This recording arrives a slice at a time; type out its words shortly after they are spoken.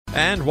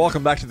And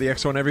welcome back to the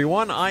X Zone,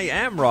 everyone. I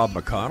am Rob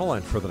McConnell,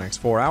 and for the next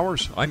 4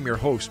 hours, I'm your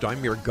host,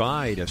 I'm your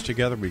guide, as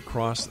together we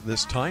cross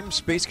this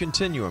time-space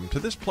continuum to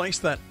this place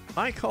that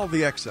I call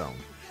the X Zone.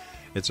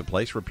 It's a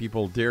place where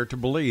people dare to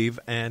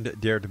believe and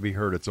dare to be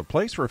heard. It's a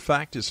place where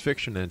fact is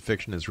fiction and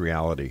fiction is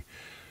reality.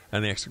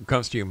 And the X Zone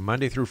comes to you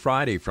Monday through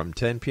Friday from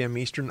 10 p.m.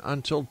 Eastern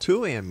until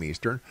 2 a.m.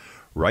 Eastern,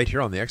 right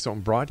here on the X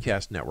Zone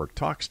Broadcast Network,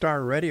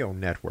 Talkstar Radio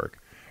Network,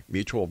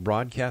 Mutual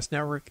Broadcast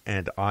Network,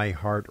 and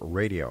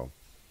iHeartRadio.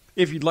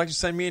 If you'd like to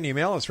send me an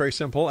email, it's very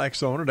simple,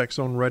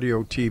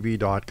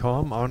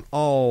 xzone@xzoneradiotv.com, on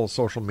all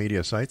social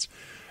media sites,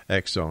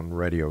 X-Zone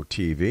Radio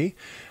TV.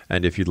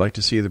 And if you'd like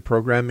to see the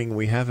programming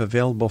we have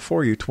available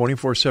for you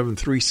 24/7,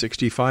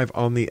 365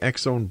 on the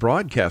X-Zone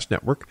Broadcast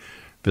Network,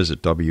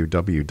 visit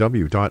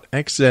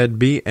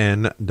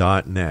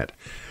www.xzbn.net.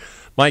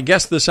 My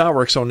guest this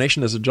hour, X-Zone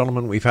Nation, is a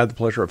gentleman we've had the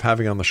pleasure of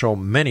having on the show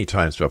many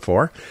times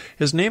before.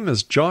 His name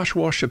is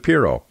Joshua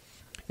Shapiro.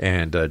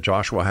 And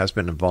Joshua has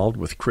been involved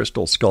with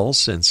crystal skulls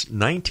since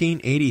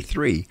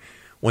 1983,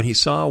 when he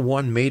saw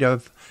one made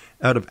out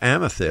of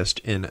amethyst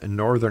in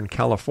Northern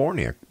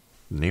California.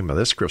 The name of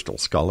this crystal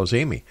skull is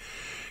Amy.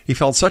 He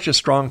felt such a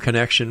strong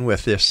connection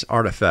with this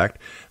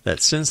artifact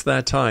that since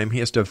that time he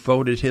has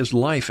devoted his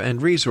life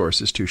and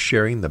resources to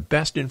sharing the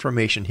best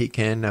information he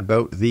can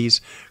about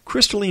these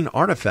crystalline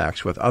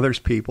artifacts with others,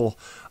 people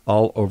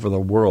all over the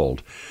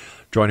world.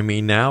 Joining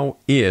me now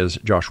is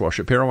Joshua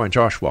Shapiro. And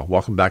Joshua,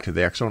 welcome back to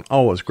the X Zone.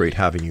 Always great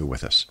having you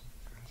with us.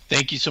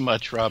 Thank you so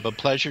much, Rob. A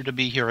pleasure to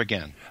be here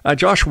again.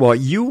 Joshua,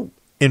 you,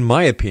 in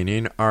my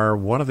opinion, are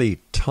one of the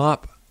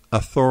top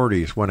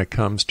authorities when it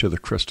comes to the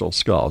crystal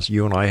skulls.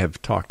 You and I have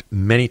talked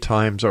many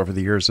times over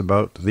the years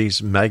about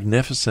these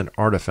magnificent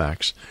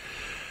artifacts.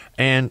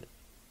 And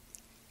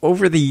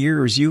over the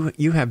years,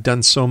 you have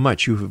done so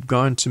much. You have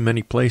gone to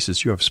many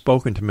places. You have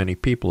spoken to many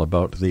people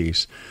about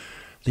these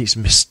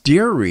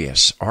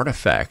mysterious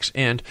artifacts.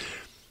 And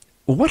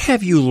what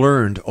have you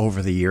learned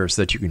over the years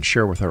that you can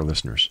share with our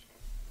listeners?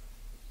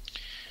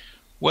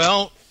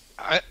 Well,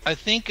 I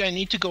think I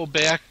need to go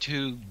back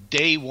to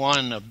day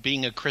one of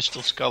being a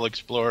crystal skull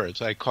explorer,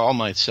 as I call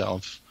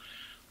myself,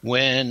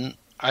 when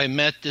I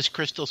met this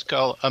crystal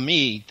skull,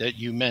 Ami, that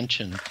you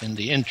mentioned in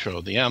the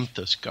intro, the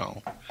amethyst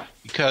skull,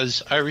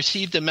 because I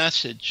received a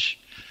message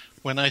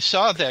when I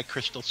saw that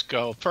crystal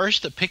skull,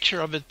 first a picture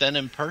of it, then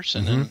in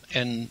person,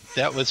 and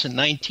that was in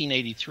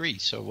 1983.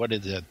 So what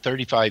is it,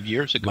 35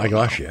 years ago? My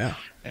gosh, yeah.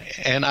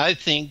 And I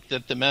think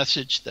that the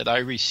message that I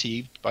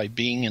received by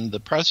being in the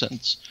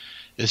presence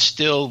is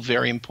still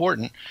very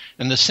important.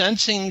 And the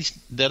sensings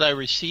that I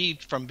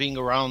received from being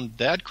around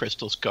that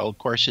crystal skull, of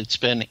course, it's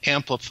been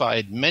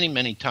amplified many,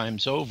 many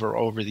times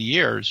over the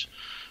years,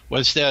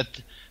 was that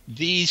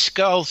these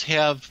skulls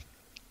have.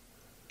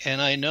 And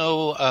I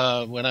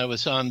know when I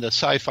was on the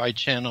Sci-Fi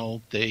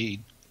Channel, they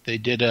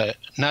did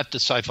not the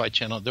Sci-Fi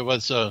Channel, there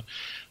was a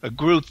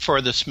group for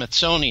the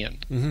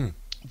Smithsonian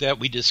that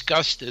we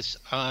discussed this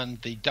on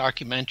the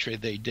documentary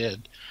they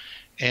did.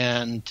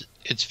 And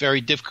it's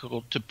very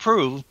difficult to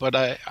prove,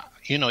 but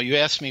you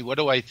asked me, what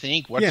do I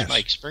think? What's my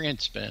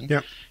experience been?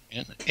 Yep.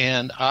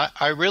 And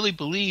I really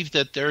believe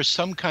that there's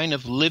some kind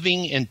of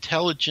living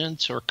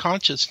intelligence or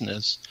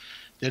consciousness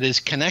that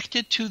is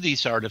connected to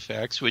these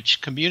artifacts,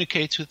 which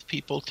communicates with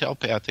people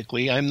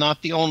telepathically. I'm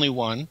not the only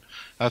one.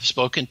 I've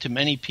spoken to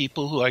many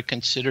people who I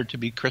consider to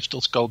be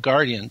crystal skull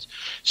guardians.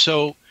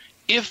 So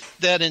if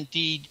that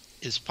indeed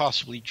is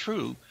possibly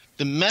true,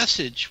 the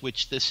message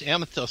which this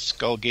amethyst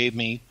skull gave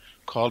me,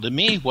 called to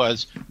me,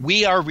 was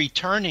we are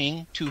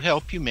returning to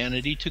help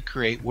humanity to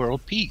create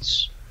world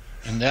peace.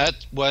 And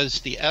that was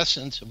the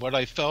essence of what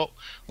I felt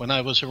when I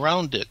was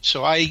around it.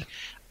 So I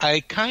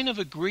kind of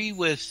agree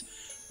with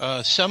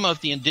some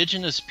of the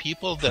indigenous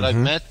people that I've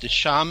met, the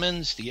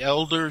shamans, the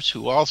elders,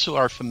 who also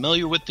are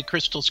familiar with the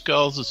crystal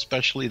skulls,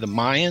 especially the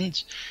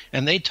Mayans,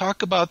 and they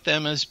talk about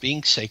them as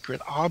being sacred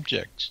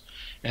objects.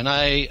 And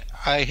I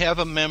have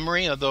a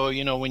memory, although,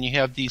 when you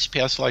have these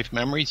past life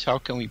memories, how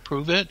can we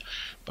prove it?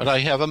 But I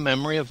have a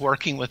memory of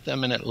working with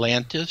them in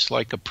Atlantis,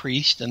 like a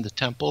priest in the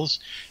temples.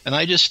 And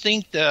I just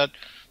think that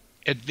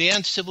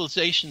advanced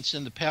civilizations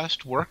in the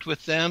past worked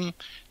with them.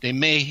 They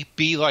may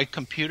be like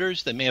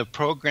computers. They may have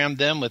programmed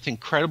them with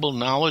incredible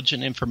knowledge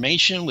and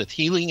information, with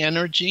healing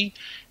energy.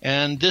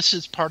 And this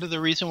is part of the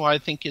reason why I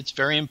think it's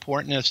very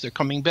important as they're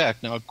coming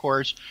back. Now, of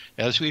course,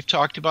 as we've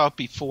talked about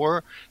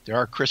before, there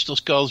are crystal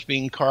skulls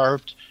being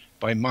carved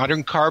by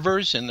modern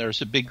carvers, and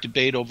there's a big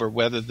debate over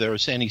whether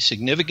there's any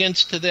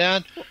significance to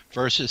that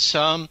versus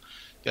some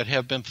that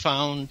have been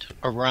found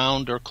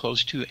around or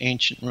close to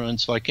ancient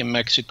ruins, like in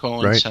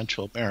Mexico and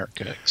Central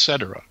America,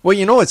 etc. Well,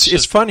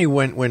 it's funny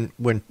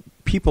when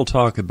people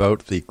talk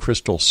about the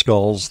crystal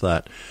skulls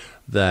that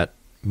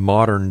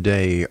modern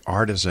day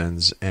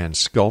artisans and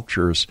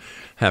sculptors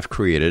have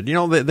created.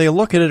 They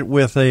look at it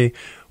with a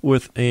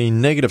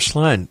negative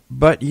slant,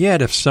 but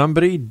yet if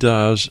somebody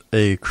does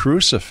a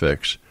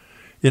crucifix,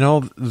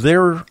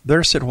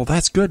 they're said, well,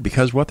 that's good,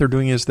 because what they're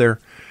doing is they're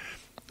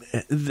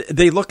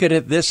they look at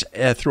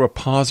it through a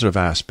positive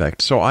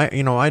aspect. So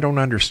I don't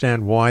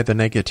understand why the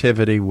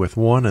negativity with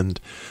one and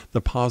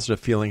the positive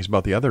feelings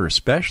about the other,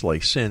 especially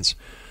since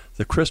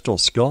the crystal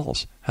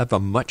skulls have a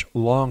much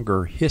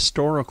longer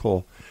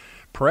historical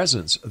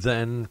presence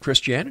than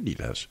Christianity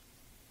does.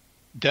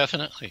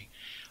 Definitely.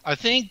 I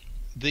think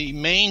the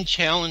main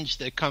challenge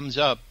that comes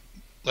up,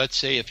 let's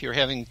say if you're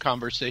having a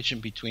conversation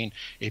between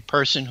a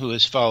person who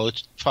is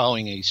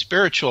following a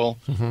spiritual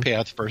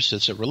path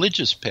versus a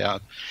religious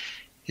path,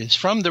 is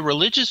from the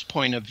religious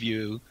point of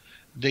view,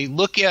 they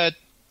look at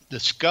the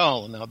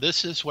skull. Now,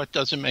 this is what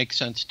doesn't make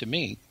sense to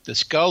me. The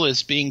skull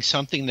is being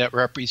something that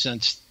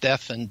represents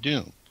death and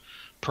doom.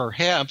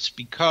 Perhaps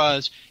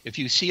because if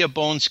you see a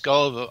bone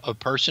skull of a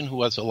person who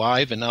was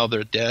alive and now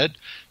they're dead,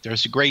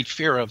 there's a great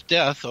fear of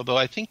death, although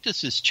I think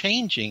this is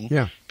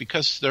changing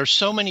because there's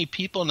so many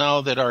people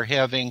now that are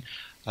having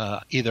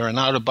either an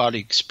out-of-body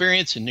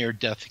experience, a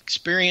near-death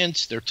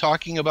experience. They're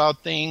talking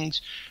about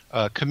things,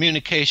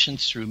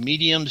 communications through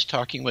mediums,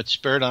 talking with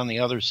spirit on the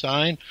other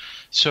side.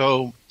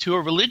 So to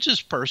a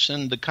religious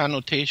person, the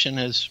connotation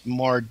is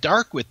more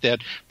dark with that,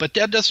 but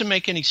that doesn't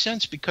make any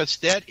sense because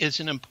that is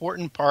an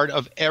important part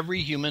of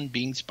every human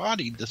being's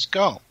body, the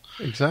skull.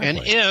 Exactly.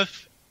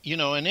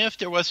 And if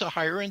there was a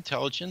higher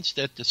intelligence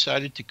that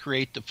decided to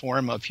create the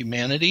form of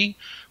humanity,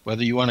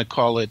 whether you want to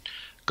call it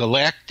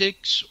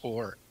galactics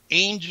or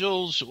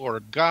angels or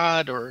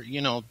God or,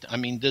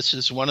 this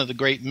is one of the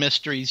great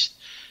mysteries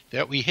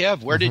that we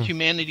have. Where did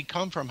humanity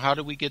come from? How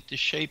did we get to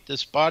shape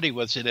this body?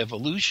 Was it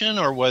evolution,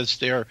 or was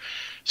there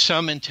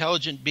some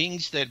intelligent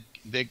beings that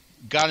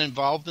got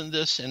involved in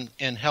this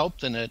and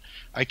helped in it?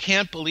 I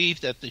can't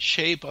believe that the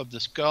shape of the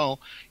skull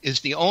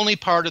is the only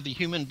part of the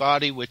human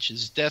body which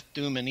is death,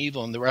 doom, and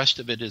evil, and the rest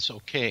of it is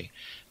okay.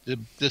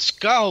 The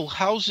skull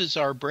houses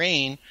our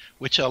brain,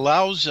 which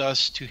allows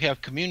us to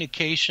have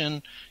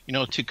communication,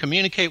 to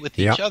communicate with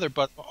each other.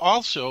 But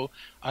also,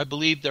 I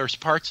believe there's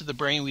parts of the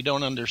brain we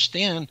don't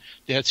understand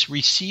that's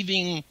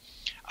receiving,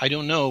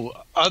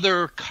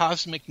 other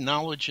cosmic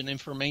knowledge and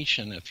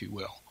information, if you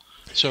will.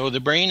 So the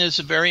brain is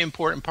a very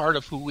important part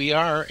of who we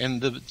are, and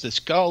the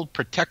skull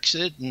protects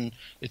it, and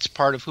it's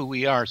part of who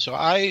we are. So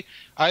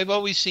I've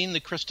always seen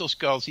the crystal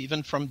skulls,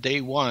 even from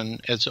day one,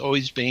 as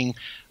always being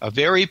a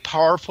very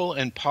powerful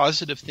and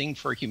positive thing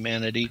for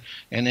humanity.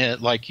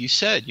 And like you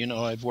said,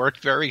 I've worked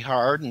very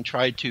hard and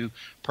tried to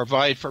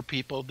provide for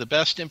people the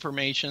best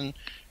information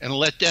and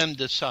let them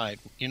decide,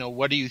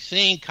 what do you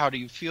think? How do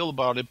you feel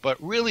about it?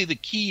 But really the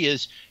key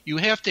is you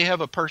have to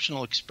have a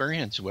personal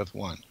experience with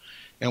one.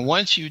 And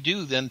once you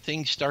do, then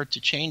things start to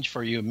change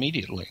for you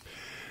immediately.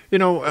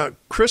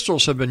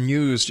 Crystals have been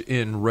used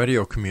in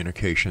radio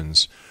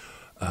communications,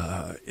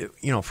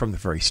 from the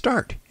very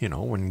start.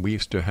 When we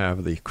used to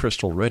have the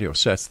crystal radio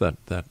sets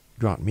that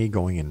got me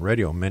going in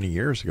radio many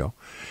years ago.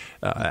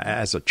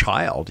 As a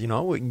child,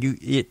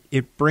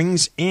 it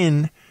brings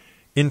in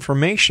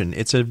information.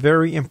 It's a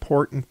very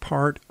important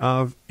part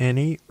of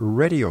any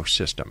radio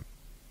system.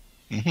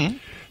 Mm-hmm.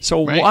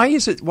 So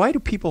why do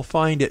people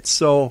find it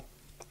so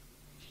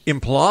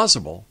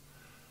implausible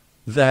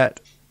that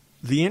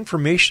the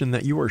information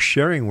that you are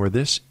sharing where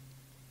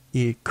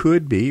it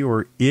could be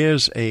or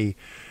is a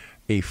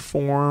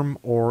form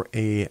or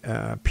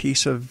a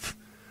piece of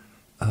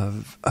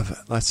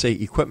let's say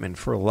equipment,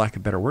 for lack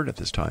of a better word at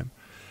this time,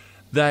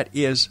 that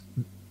is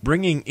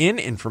bringing in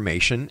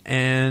information,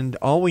 and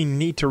all we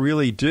need to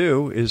really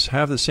do is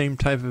have the same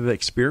type of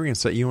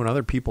experience that you and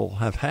other people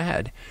have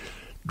had,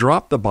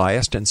 drop the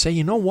bias and say,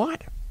 you know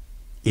what,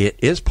 it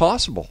is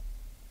possible.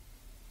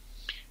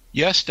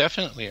 Yes,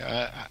 definitely.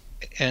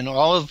 And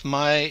all of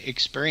my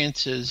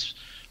experiences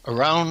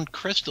around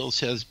crystals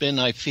has been,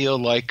 I feel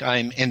like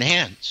I'm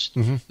enhanced.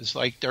 Mm-hmm. It's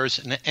like there's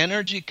an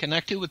energy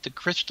connected with the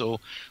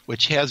crystal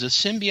which has a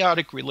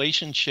symbiotic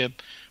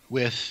relationship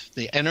with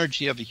the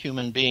energy of a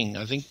human being.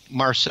 I think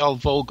Marcel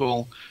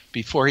Vogel,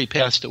 before he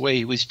passed away,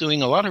 he was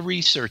doing a lot of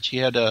research. He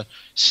had a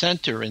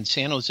center in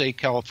San Jose,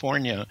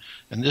 California,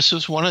 and this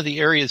was one of the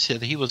areas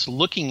that he was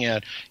looking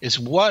at, is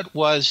what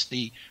was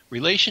the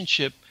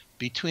relationship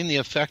between the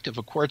effect of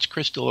a quartz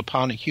crystal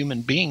upon a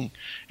human being.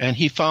 And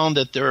he found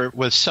that there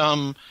was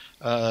some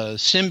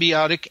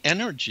symbiotic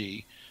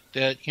energy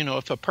that,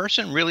 if a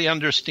person really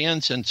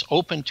understands and is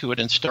open to it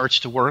and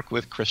starts to work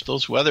with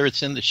crystals, whether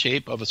it's in the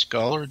shape of a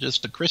skull or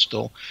just a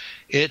crystal,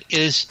 it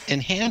is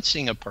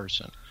enhancing a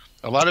person.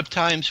 A lot of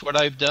times what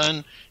I've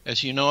done,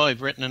 as you know,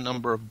 I've written a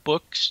number of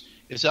books,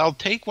 is I'll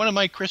take one of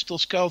my crystal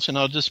skulls and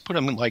I'll just put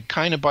them like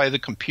kind of by the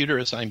computer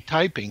as I'm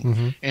typing.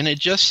 Mm-hmm. And it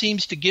just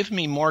seems to give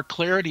me more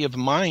clarity of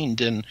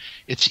mind, and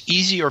it's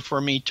easier for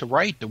me to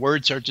write. The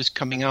words are just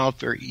coming out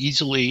very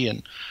easily.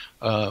 And,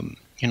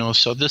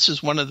 so this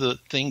is one of the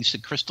things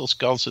that crystal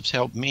skulls have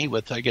helped me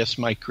with, I guess,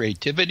 my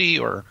creativity.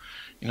 Or,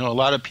 a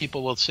lot of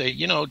people will say,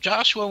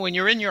 Joshua, when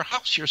you're in your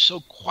house, you're so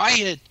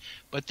quiet.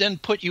 But then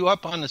put you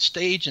up on the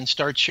stage and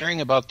start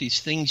sharing about these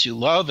things you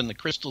love, and the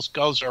crystal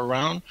skulls are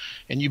around,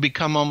 and you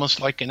become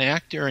almost like an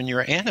actor and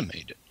you're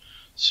animated.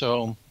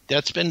 So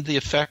that's been the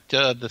effect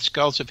the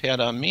skulls have had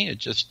on me. It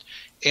just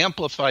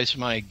amplifies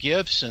my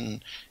gifts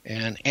and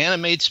and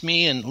animates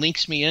me and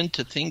links me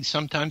into things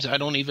sometimes I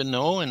don't even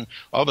know, and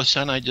all of a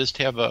sudden I just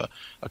have a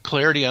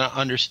clarity and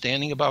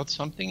understanding about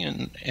something,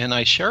 and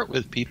I share it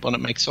with people, and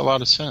it makes a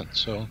lot of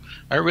sense. So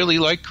I really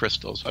like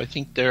crystals. I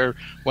think they're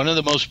one of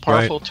the most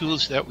powerful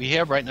tools that we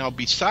have right now,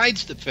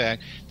 besides the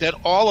fact that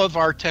all of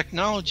our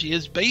technology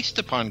is based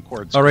upon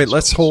quartz. All right,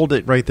 let's hold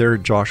it right there,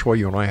 Joshua.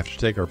 You and I have to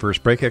take our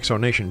first break. X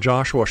Zone Nation,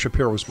 Joshua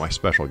Shapiro is my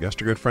special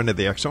guest, a good friend of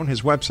the X Zone.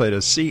 His website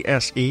is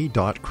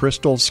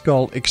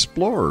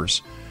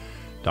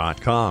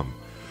cse.crystalskullexplorers.com.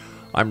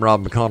 I'm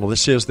Rob McConnell.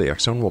 This is the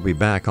X Zone. We'll be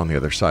back on the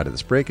other side of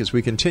this break as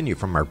we continue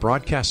from our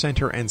broadcast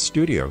center and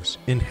studios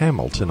in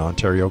Hamilton,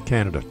 Ontario,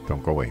 Canada.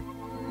 Don't go away.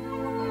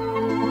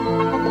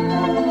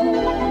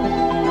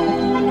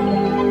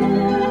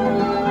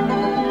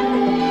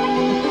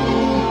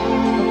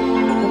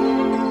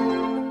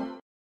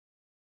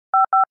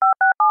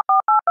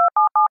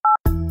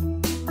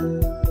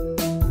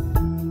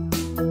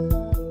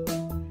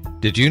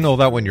 Did you know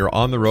that when you're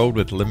on the road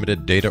with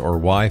limited data or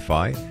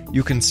Wi-Fi,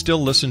 you can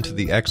still listen to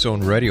the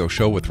X-Zone radio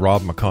show with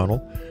Rob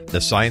McConnell, The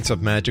Science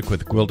of Magic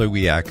with Gwilda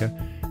Wiyaka,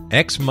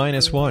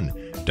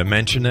 X-1,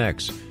 Dimension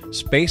X,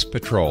 Space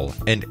Patrol,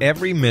 and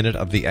every minute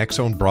of the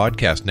X-Zone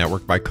broadcast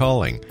network by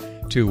calling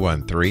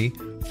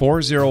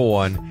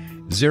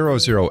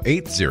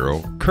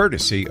 213-401-0080,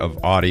 courtesy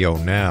of Audio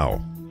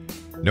Now.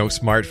 No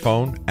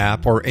smartphone,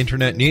 app, or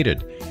internet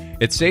needed.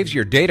 It saves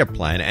your data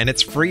plan, and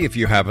it's free if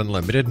you have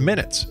unlimited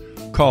minutes.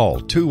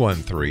 Call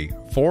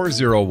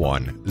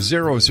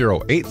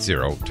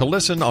 213-401-0080 to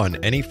listen on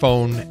any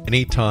phone,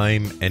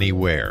 anytime,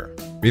 anywhere.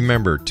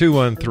 Remember,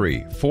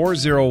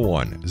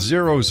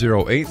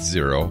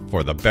 213-401-0080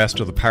 for the best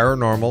of the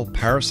paranormal,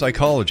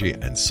 parapsychology,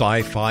 and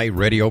sci-fi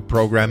radio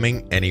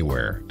programming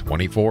anywhere,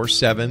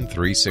 24/7,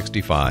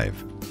 365.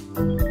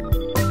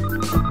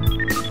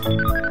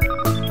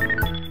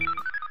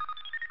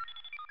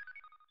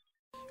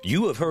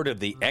 You have heard of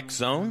the X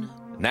Zone?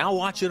 Now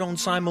watch it on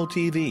Simul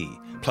TV.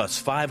 Plus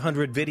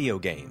 500 video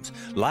games,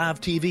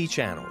 live TV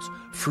channels,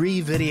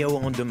 free video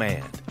on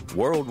demand,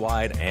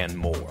 worldwide, and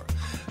more.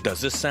 Does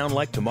this sound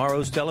like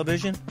tomorrow's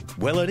television?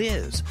 Well, it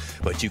is,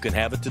 but you can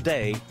have it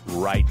today,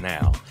 right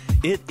now.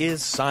 It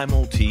is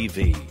Simul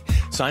TV.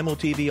 Simul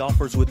TV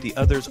offers what the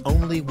others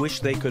only wish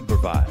they could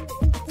provide.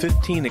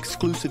 15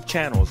 exclusive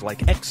channels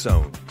like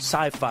X-Zone,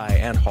 Sci-Fi,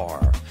 and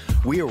Horror.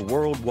 We are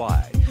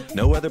worldwide.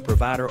 No other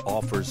provider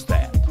offers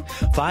that.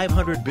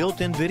 500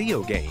 built-in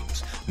video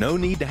games. No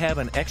need to have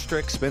an extra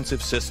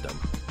expensive system.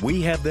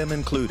 We have them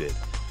included.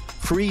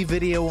 Free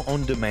video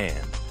on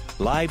demand.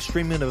 Live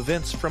streaming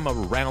events from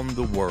around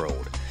the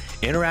world.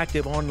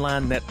 Interactive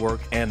online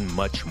network, and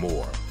much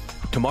more.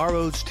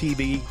 Tomorrow's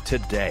TV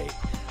today.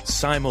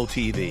 Simul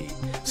TV.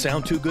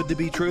 Sound too good to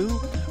be true?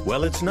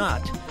 Well, it's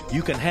not.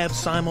 You can have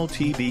Simul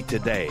TV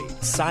today.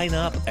 Sign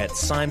up at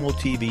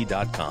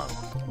simultv.com.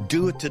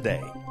 Do it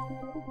today.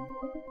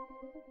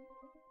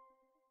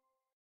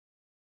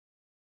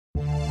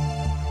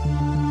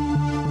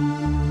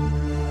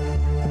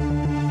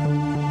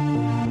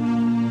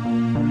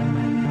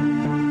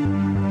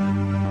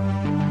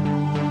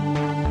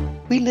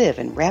 We live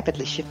in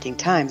rapidly shifting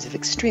times of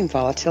extreme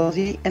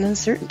volatility and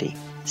uncertainty.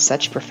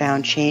 Such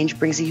profound change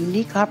brings a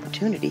unique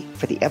opportunity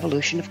for the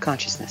evolution of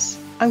consciousness.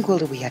 I'm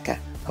Gwilda Wiyaka,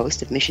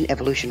 host of Mission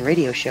Evolution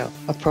Radio Show,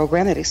 a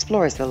program that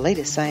explores the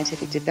latest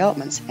scientific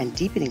developments and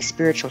deepening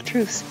spiritual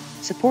truths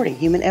supporting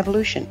human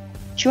evolution.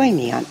 Join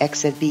me on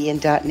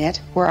xzbn.net,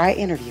 where I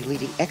interview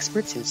leading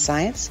experts in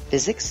science,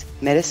 physics,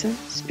 medicine,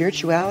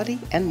 spirituality,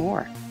 and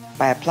more.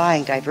 By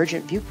applying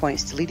divergent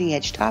viewpoints to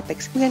leading-edge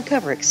topics, we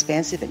uncover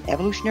expansive and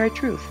evolutionary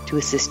truth to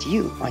assist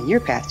you on your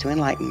path to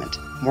enlightenment.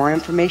 More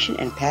information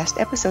and past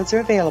episodes are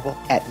available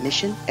at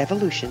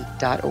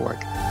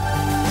missionevolution.org.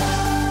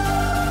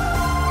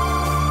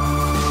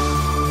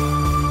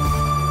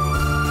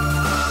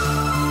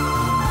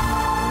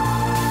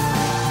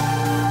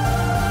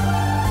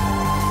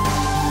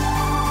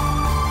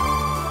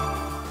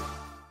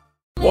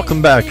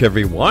 Welcome back,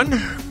 everyone.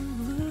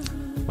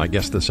 My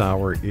guest this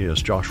hour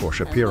is Joshua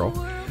Shapiro.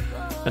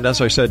 And as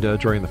I said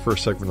during the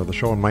first segment of the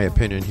show, in my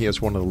opinion, he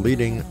is one of the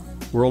leading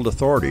world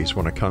authorities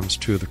when it comes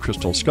to the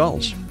crystal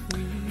skulls.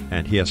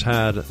 And he has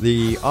had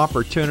the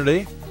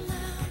opportunity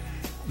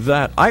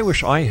that I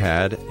wish I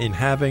had in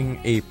having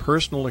a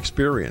personal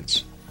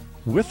experience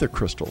with the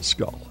crystal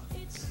skull.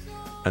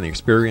 And the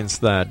experience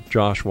that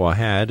Joshua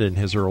had in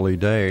his early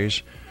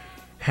days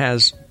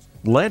has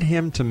led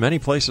him to many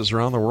places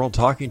around the world,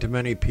 talking to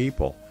many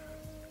people,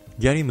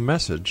 getting the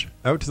message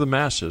out to the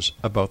masses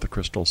about the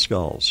crystal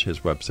skulls. His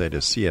website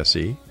is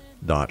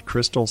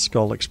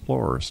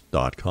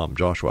cse.crystalskullexplorers.com.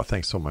 Joshua,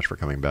 thanks so much for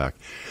coming back.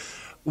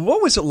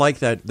 What was it like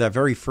that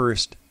very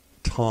first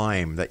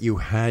time that you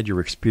had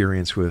your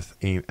experience with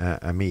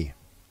Ami?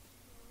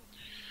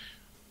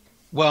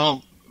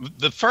 Well,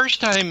 the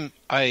first time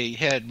I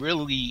had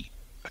really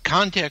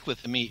contact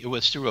with Ami, it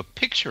was through a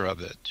picture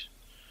of it.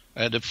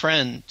 I had a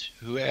friend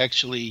who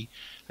actually,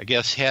 I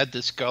guess, had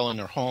the skull in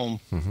her home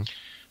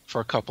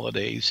for a couple of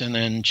days, and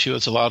then she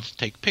was allowed to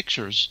take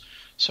pictures.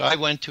 So I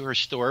went to her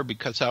store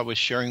because I was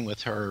sharing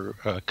with her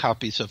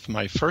copies of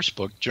my first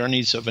book,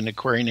 Journeys of an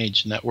Aquarian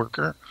Age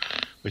Networker,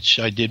 which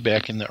I did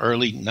back in the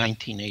early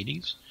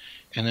 1980s.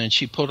 And then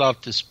she pulled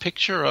out this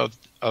picture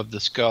of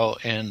the skull,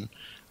 and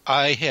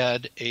I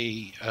had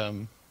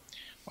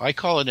I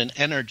call it an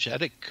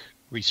energetic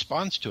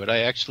response to it. I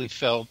actually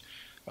felt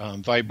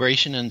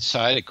vibration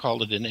inside. I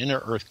called it an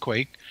inner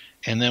earthquake.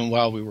 And then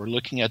while we were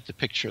looking at the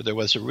picture, there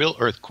was a real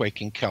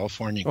earthquake in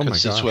California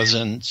because this was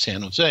in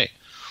San Jose.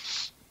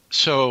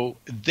 So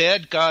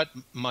that got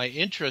my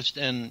interest,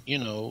 and,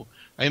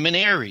 I'm an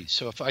Aries.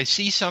 So if I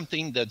see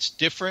something that's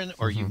different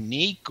or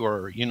unique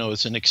or,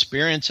 is an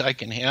experience I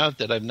can have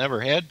that I've never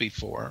had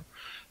before,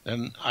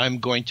 then I'm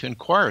going to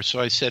inquire.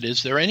 So I said,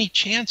 is there any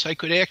chance I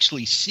could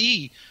actually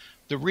see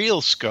the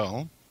real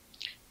skull?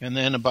 And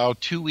then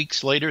about 3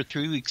 weeks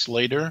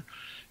later,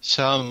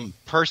 some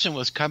person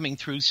was coming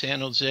through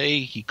San Jose.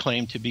 He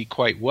claimed to be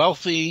quite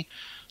wealthy.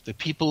 The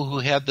people who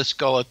had the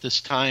skull at this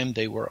time,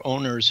 they were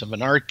owners of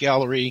an art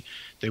gallery.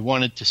 They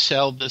wanted to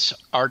sell this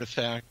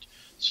artifact.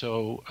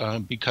 So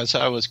because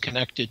I was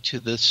connected to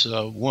this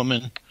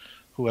woman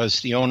who was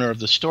the owner of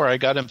the store, I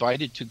got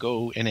invited to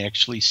go and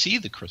actually see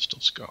the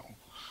crystal skull.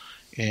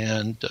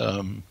 And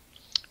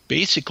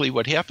basically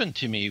what happened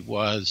to me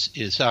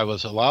is I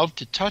was allowed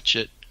to touch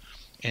it.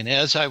 And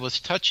as I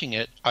was touching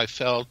it, I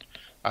felt,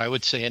 I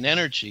would say, an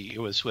energy. It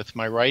was with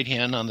my right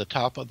hand on the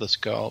top of the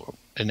skull.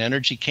 An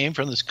energy came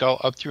from the skull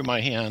up through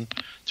my hand,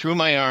 through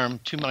my arm,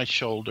 to my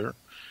shoulder.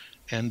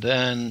 And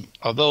then,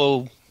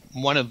 although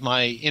one of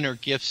my inner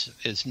gifts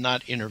is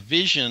not inner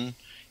vision,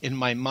 in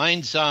my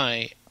mind's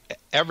eye,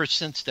 ever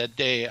since that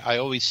day, I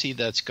always see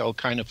that skull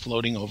kind of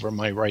floating over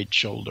my right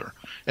shoulder,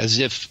 as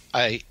if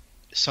I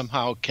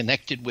somehow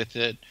connected with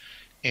it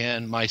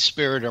and my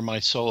spirit or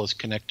my soul is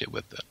connected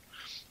with it.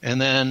 And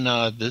then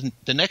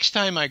the next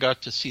time I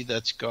got to see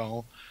that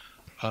skull,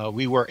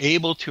 we were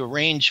able to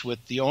arrange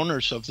with the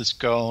owners of the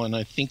skull, and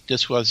I think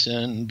this was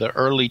in the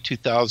early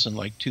 2000,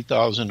 like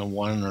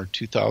 2001 or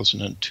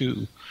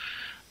 2002.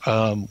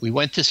 We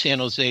went to San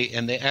Jose,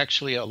 and they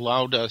actually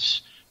allowed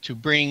us to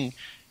bring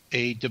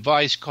a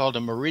device called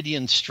a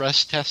meridian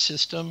stress test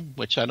system,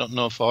 which I don't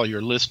know if all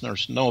your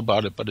listeners know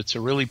about it, but it's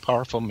a really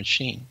powerful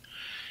machine.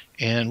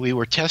 And we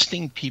were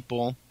testing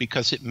people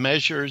because it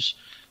measures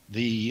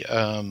the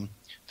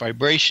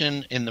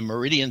vibration in the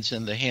meridians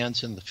in the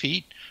hands and the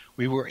feet.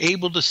 We were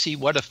able to see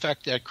what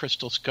effect that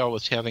crystal skull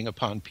was having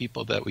upon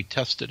people that we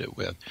tested it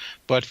with.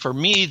 But for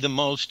me, the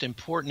most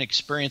important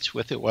experience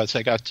with it was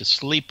I got to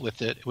sleep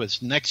with it. It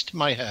was next to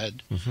my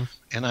head.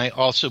 And I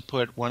also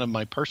put one of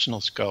my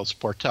personal skulls,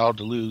 Portal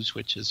de Luz,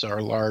 which is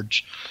our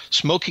large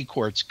smoky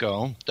quartz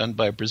skull done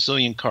by a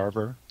Brazilian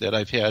carver that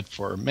I've had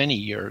for many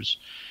years.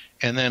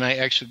 And then I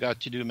actually got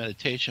to do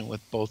meditation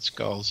with both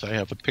skulls. I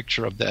have a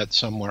picture of that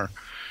somewhere.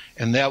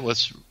 And that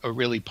was a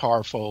really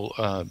powerful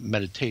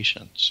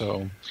meditation.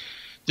 So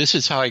this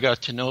is how I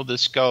got to know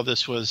this skull.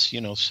 This was,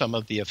 some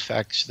of the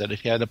effects that it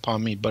had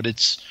upon me. But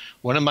it's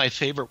one of my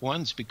favorite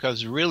ones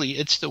because really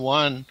it's the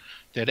one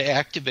that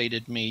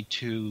activated me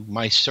to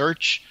my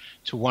search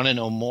to want to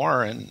know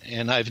more.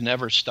 And I've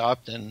never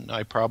stopped, and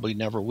I probably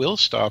never will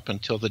stop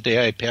until the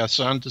day I pass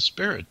on to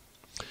spirit.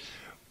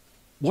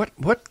 What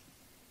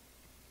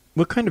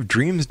kind of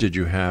dreams did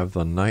you have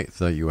the night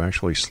that you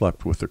actually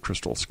slept with the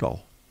crystal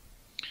skull?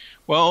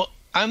 Well,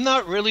 I'm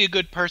not really a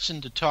good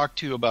person to talk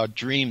to about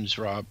dreams,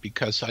 Rob,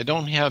 because I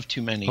don't have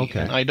too many. Okay.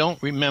 And I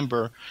don't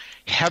remember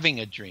having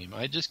a dream.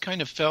 I just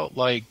kind of felt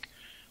like,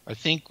 I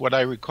think what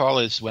I recall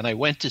is when I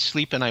went to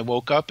sleep and I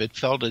woke up, it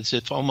felt as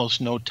if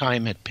almost no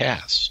time had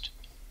passed.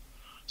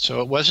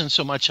 So it wasn't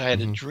so much I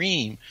had a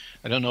dream.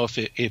 I don't know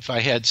if I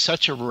had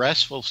such a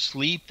restful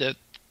sleep that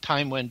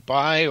time went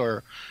by,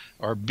 or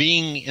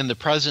being in the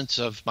presence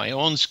of my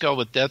own skull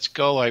with that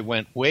skull, I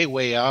went way,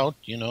 way out.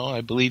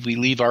 I believe we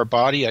leave our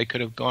body. I could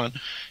have gone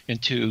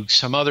into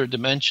some other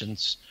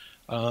dimensions.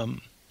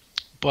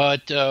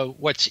 But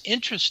what's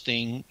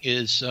interesting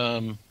is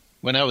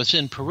when I was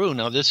in Peru,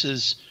 now this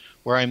is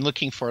where I'm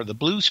looking for the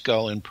blue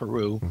skull in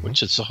Peru,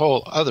 which is a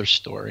whole other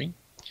story.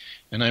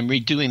 And I'm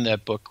redoing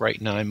that book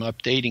right now. I'm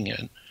updating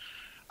it.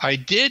 I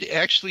did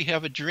actually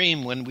have a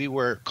dream when we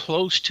were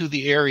close to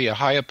the area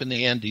high up in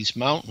the Andes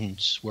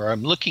Mountains where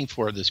I'm looking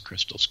for this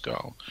crystal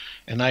skull.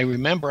 And I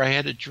remember I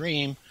had a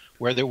dream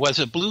where there was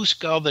a blue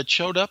skull that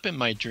showed up in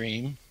my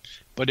dream,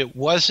 but it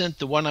wasn't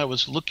the one I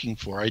was looking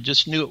for. I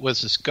just knew it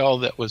was a skull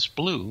that was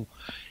blue.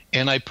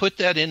 And I put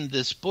that in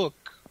this book,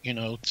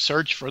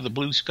 Search for the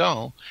Blue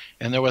Skull.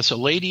 And there was a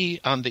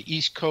lady on the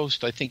East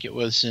Coast, I think it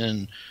was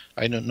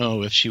I don't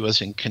know if she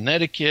was in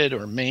Connecticut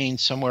or Maine,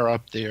 somewhere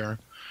up there,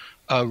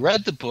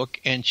 read the book,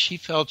 and she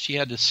felt she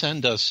had to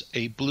send us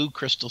a blue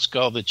crystal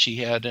skull that she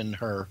had in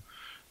her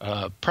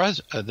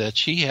that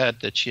she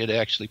had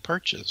actually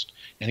purchased,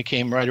 and it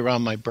came right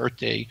around my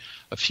birthday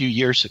a few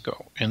years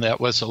ago, and that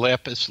was a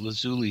lapis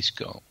lazuli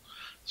skull.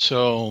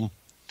 So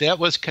that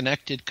was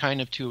connected kind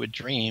of to a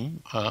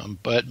dream,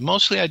 but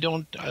mostly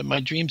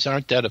my dreams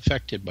aren't that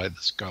affected by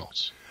the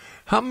skulls.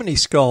 How many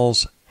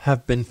skulls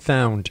have been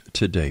found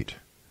to date?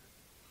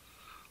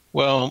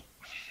 Well,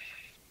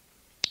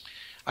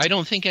 I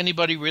don't think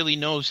anybody really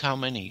knows how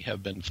many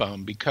have been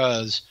found,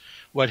 because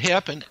what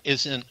happened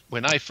is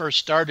when I first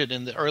started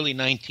in the early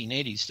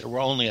 1980s, there were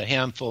only a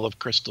handful of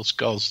crystal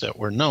skulls that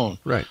were known,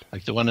 Right.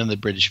 like the one in the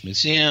British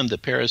Museum, the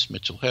Paris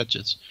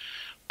Mitchell-Hedges.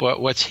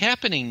 But what's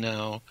happening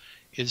now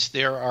is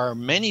there are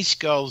many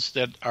skulls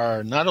that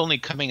are not only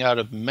coming out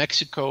of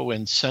Mexico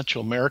and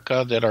Central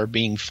America that are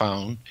being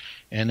found.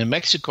 And in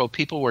Mexico,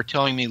 people were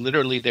telling me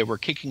literally they were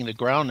kicking the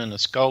ground and a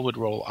skull would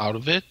roll out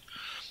of it.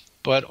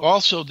 But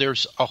also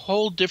there's a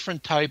whole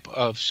different type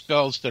of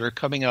skulls that are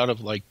coming out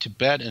of like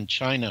Tibet and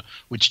China,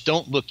 which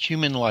don't look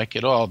human-like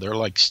at all. They're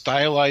like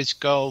stylized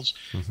skulls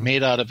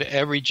made out of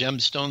every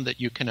gemstone that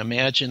you can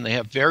imagine. They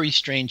have very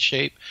strange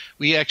shape.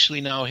 We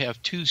actually now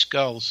have 2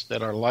 skulls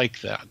that are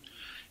like that.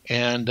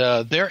 And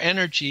their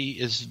energy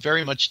is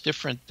very much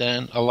different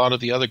than a lot of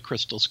the other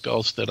crystal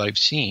skulls that I've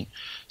seen.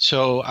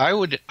 So I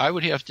would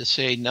have to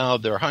say now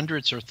there are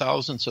hundreds or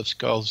thousands of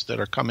skulls that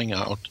are coming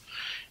out.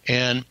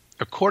 And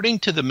according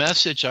to the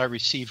message I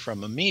received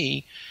from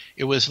Ami,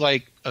 it was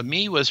like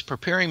Ami was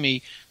preparing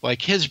me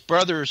like his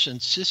brothers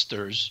and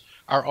sisters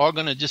are all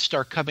going to just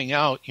start coming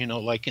out,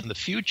 like in the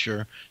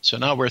future. So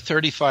now we're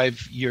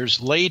 35 years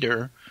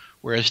later,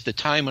 whereas the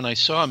time when I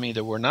saw Ami,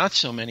 there were not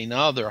so many.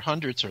 Now there are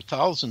hundreds or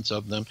thousands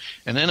of them.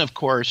 And then, of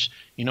course,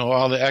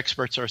 all the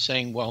experts are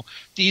saying, well,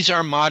 these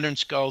are modern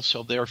skulls,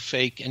 so they're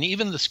fake. And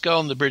even the skull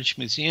in the British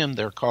Museum,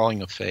 they're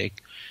calling a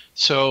fake.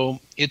 So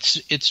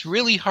it's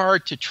really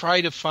hard to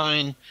try to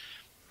find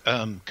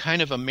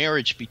kind of a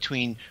marriage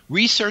between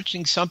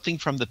researching something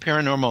from the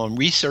paranormal and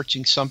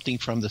researching something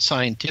from the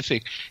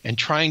scientific and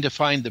trying to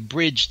find the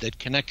bridge that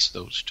connects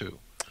those two.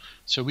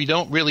 So we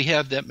don't really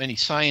have that many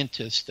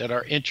scientists that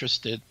are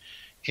interested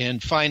in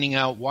finding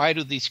out why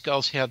do these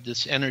skulls have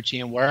this energy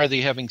and why are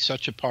they having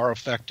such a power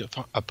effect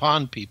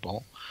upon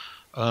people.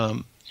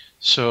 But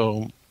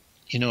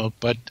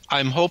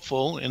I'm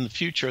hopeful in the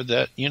future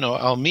that,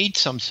 I'll meet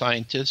some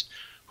scientists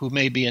who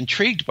may be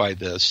intrigued by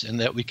this and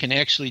that we can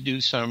actually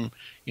do some,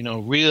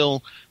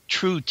 real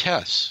true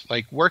tests,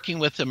 like working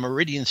with the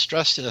meridian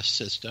stress test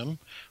system,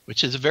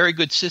 which is a very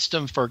good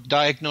system for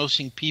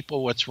diagnosing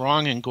people what's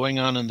wrong and going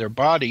on in their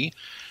body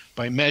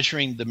by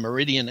measuring the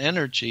meridian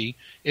energy.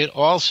 It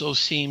also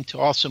seemed to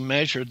also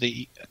measure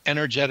the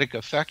energetic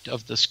effect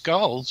of the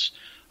skulls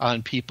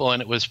on people,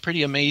 and it was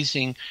pretty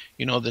amazing,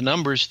 the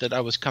numbers that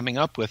I was coming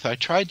up with. I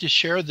tried to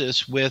share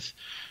this with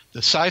the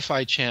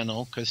Sci-Fi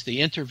Channel because they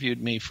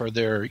interviewed me for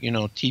their,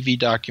 TV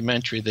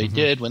documentary they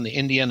did when the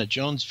Indiana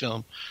Jones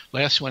film,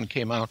 last one,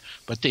 came out,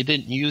 but they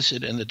didn't use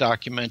it in the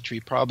documentary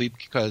probably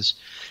because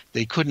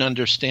they couldn't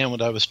understand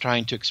what I was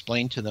trying to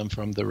explain to them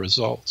from the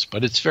results.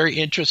 But it's very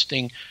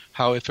interesting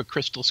how if a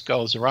crystal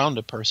skull is around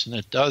a person,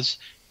 it does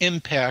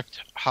impact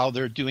how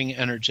they're doing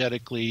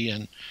energetically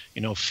and,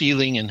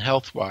 feeling and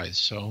health-wise.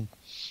 So,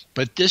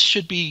 but this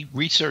should be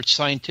researched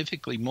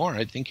scientifically more.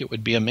 I think it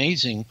would be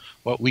amazing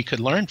what we could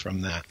learn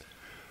from that.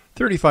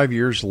 35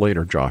 years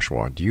later,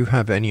 Joshua, do you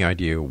have any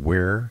idea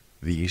where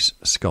these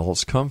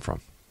skulls come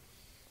from?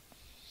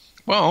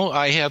 Well,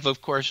 I have,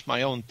 of course,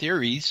 my own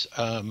theories.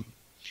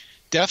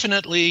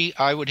 Definitely,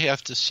 I would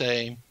have to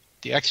say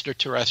the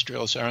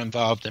extraterrestrials are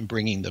involved in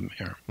bringing them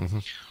here.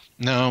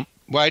 Now,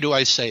 why do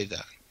I say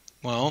that?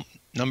 Well,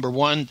 number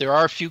one, there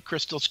are a few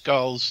crystal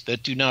skulls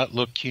that do not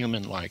look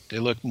human-like. They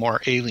look more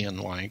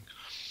alien-like.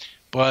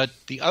 But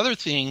the other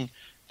thing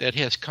that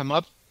has come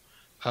up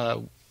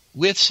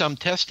with some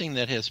testing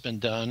that has been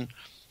done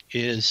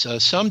is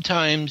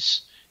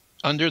sometimes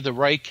under the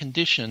right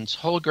conditions,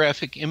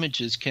 holographic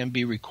images can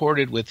be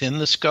recorded within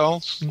the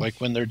skulls,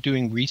 like when they're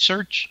doing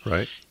research.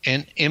 Right.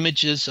 And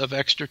images of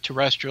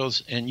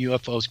extraterrestrials and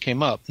UFOs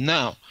came up.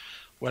 Now,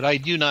 what I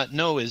do not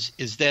know is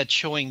that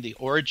showing the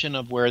origin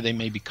of where they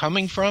may be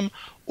coming from,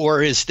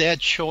 or is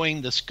that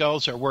showing the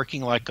skulls are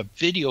working like a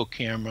video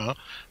camera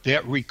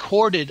that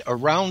recorded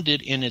around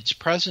it in its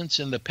presence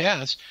in the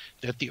past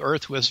that the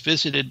Earth was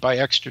visited by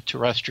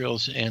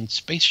extraterrestrials and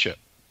spaceship?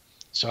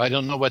 So I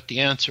don't know what the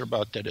answer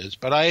about that is.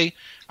 But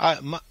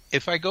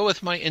if I go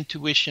with my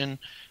intuition,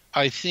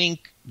 I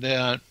think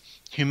that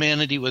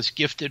humanity was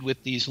gifted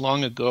with these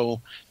long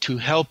ago to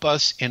help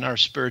us in our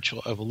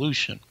spiritual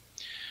evolution.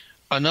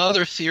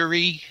 Another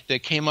theory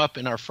that came up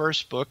in our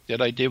first book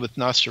that I did with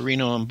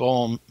Nasserino and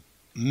Bohm,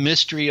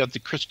 Mystery of the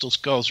Crystal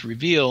Skulls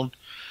Revealed,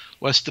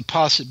 was the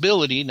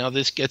possibility, now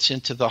this gets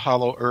into the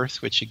hollow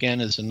earth, which again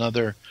is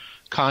another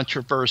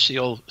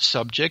controversial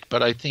subject,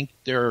 but I think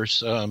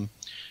there's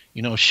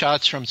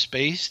shots from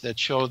space that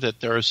show that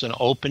there's an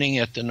opening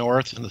at the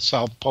North and the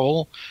South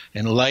Pole,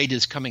 and light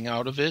is coming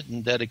out of it,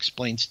 and that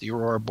explains the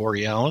aurora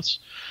borealis.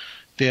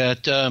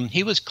 That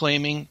he was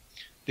claiming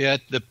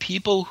that the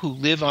people who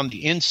live on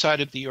the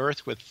inside of the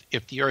Earth,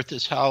 if the Earth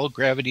is hollow,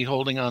 gravity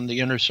holding on the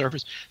inner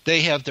surface,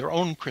 they have their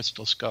own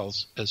crystal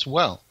skulls as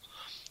well.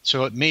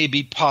 So it may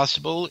be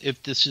possible,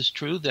 if this is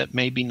true, that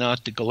maybe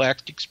not the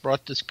galactics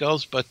brought the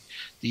skulls, but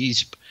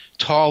these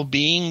tall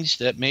beings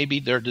that maybe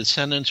they're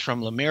descendants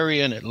from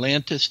Lemuria and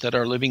Atlantis that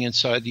are living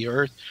inside the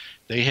Earth.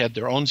 They had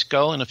their own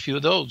skull, and a few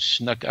of those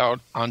snuck out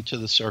onto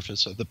the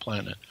surface of the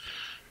planet.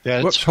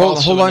 Whoops,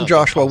 hold on,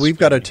 Joshua. We've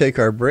got to take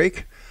our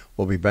break.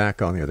 We'll be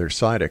back on the other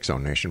side,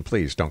 X-Zone Nation.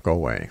 Please don't go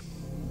away.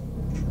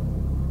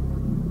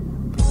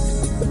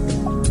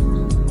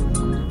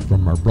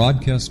 From our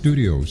broadcast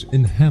studios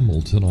in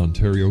Hamilton,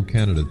 Ontario,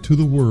 Canada, to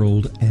the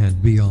world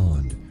and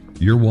beyond,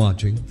 you're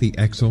watching the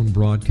X-Zone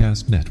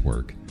Broadcast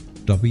Network,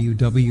 www.xzbn.net.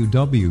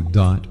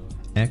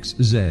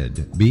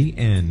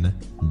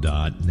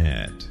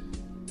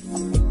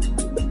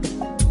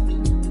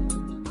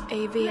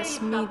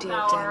 AVS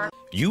Media Demo.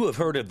 You have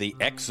heard of the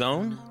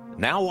X-Zone?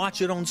 Now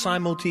watch it on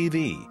Simul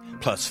TV,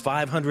 plus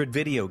 500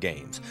 video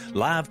games,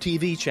 live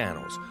TV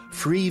channels,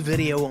 free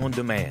video on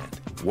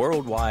demand,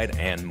 worldwide,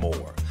 and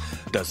more.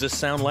 Does this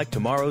sound like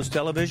tomorrow's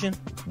television?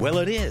 Well,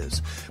 it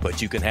is,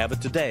 but you can have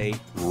it today,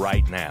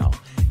 right now.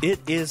 It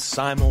is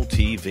Simul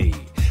TV.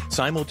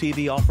 Simul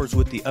TV offers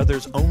what the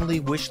others only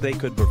wish they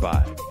could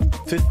provide.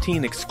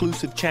 15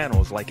 exclusive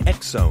channels like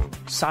X-Zone,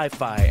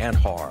 Sci-Fi, and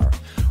Horror.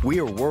 We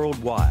are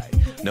worldwide.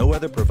 No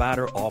other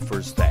provider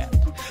offers that.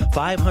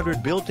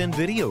 500 built-in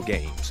video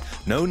games.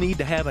 No need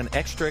to have an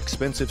extra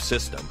expensive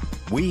system.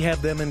 We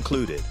have them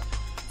included.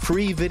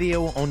 Free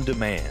video on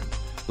demand.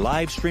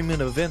 Live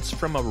streaming events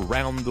from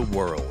around the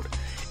world.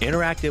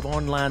 Interactive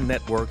online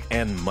network,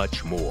 and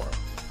much more.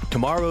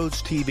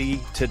 Tomorrow's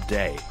TV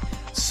today.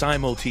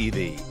 Simul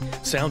TV.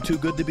 Sound too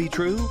good to be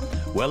true?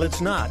 Well,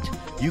 it's not.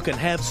 You can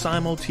have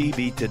Simul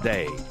TV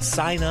today.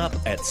 Sign up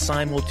at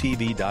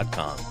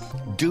simultv.com.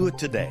 Do it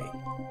today.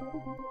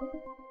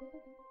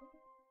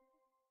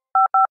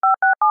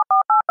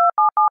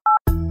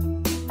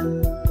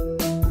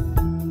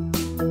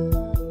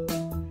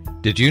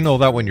 Did you know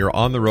that when you're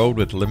on the road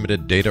with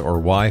limited data or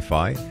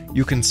Wi-Fi,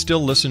 you can still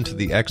listen to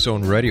the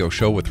X-Zone Radio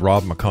Show with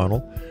Rob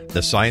McConnell,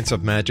 The Science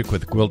of Magic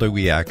with Gwilda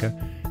Wiyaka,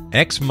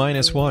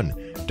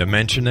 X-1,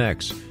 Dimension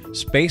X,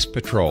 Space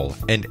Patrol,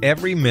 and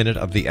every minute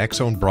of the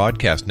X-Zone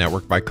Broadcast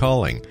Network by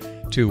calling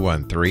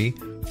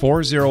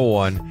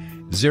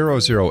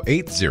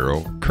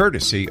 213-401-0080,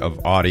 courtesy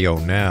of Audio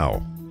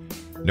Now.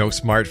 No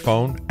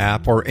smartphone,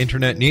 app, or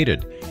internet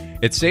needed.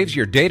 It saves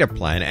your data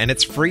plan, and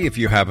it's free if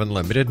you have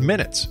unlimited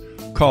minutes.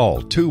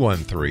 Call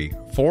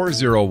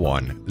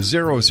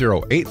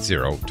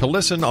 213-401-0080 to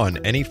listen on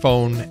any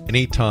phone,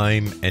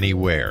 anytime,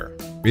 anywhere.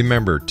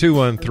 Remember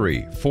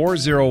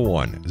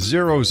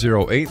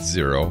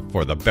 213-401-0080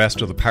 for the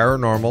best of the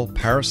paranormal,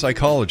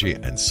 parapsychology,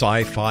 and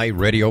sci-fi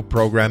radio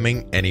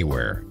programming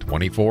anywhere,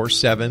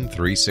 24/7,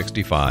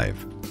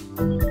 365.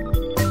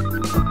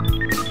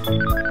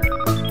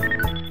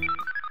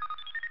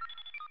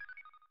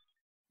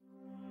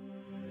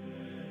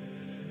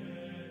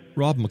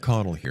 Rob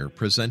McConnell here,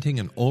 presenting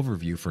an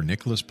overview for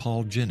Nicholas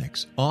Paul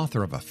Jennings,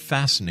 author of a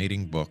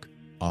fascinating book,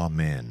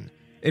 Amen.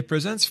 It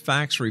presents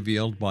facts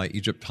revealed by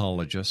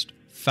Egyptologists,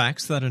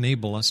 facts that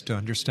enable us to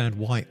understand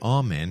why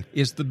Amen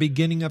is the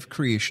beginning of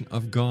creation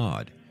of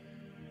God.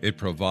 It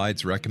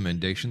provides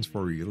recommendations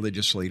for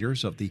religious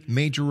leaders of the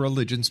major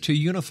religions to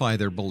unify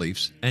their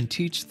beliefs and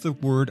teach the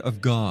Word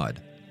of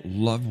God.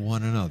 Love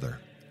one another.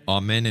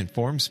 Amen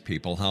informs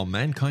people how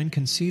mankind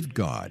conceived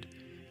God.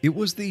 It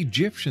was the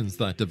Egyptians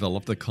that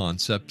developed the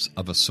concepts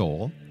of a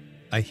soul,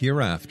 a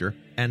hereafter,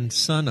 and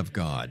Son of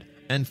God.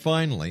 And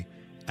finally,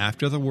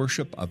 after the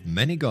worship of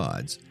many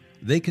gods,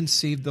 they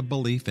conceived the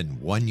belief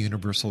in one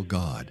universal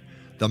God,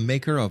 the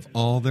maker of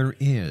all there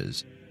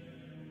is.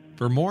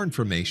 For more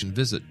information,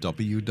 visit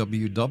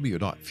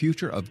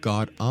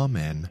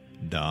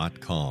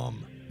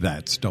www.futureofgodamen.com.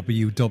 That's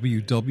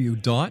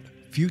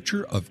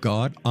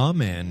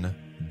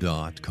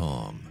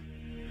www.futureofgodamen.com.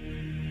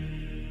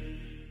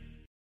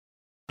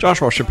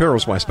 Joshua Shapiro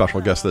is my special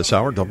guest this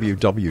hour,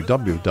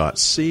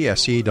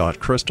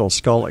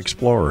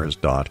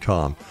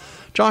 www.cse.crystalskullexplorers.com.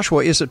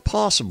 Joshua, is it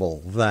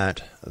possible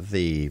that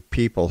the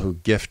people who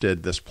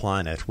gifted this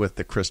planet with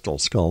the crystal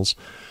skulls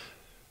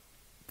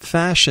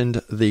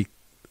fashioned the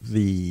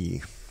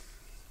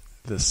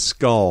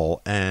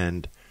skull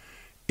and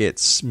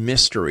its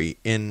mystery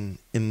in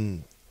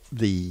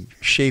the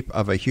shape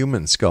of a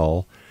human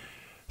skull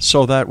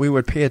so that we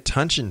would pay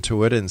attention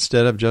to it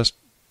instead of just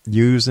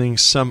using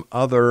some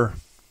other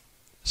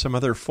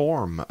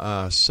form,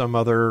 some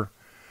other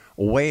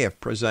way of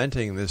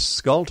presenting this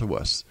skull to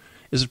us?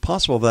 Is it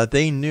possible that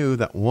they knew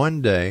that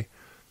one day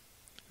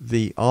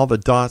all the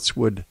dots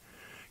would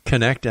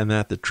connect and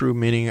that the true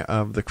meaning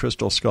of the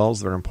crystal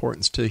skulls, their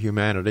importance to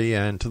humanity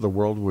and to the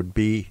world would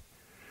be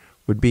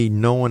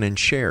known and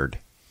shared?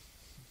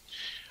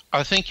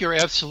 I think you're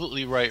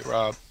absolutely right,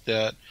 Rob,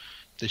 that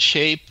the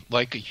shape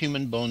like a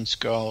human bone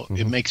skull,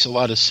 it makes a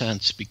lot of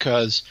sense,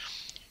 because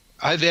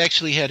I've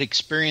actually had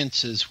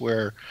experiences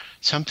where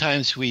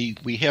sometimes we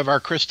have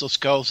our crystal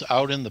skulls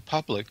out in the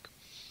public,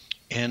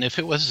 and if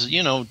it was,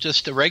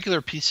 just a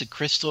regular piece of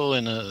crystal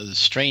in a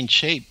strange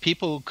shape,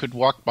 people could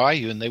walk by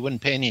you and they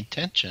wouldn't pay any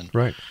attention.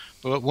 Right.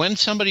 But when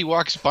somebody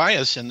walks by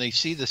us and they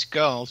see the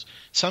skulls,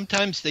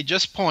 sometimes they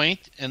just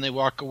point and they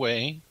walk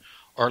away,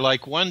 Or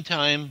like one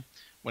time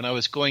when I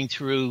was going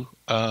through,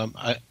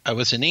 I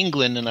was in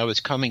England and I was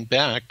coming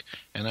back,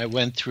 and I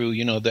went through,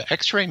 the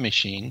X-ray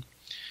machine.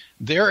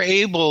 They're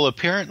able,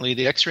 apparently,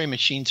 the X-ray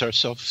machines are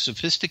so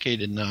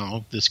sophisticated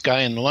now. This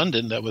guy in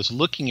London that was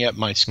looking at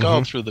my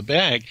skull through the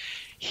bag,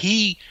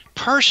 he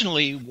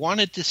personally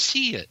wanted to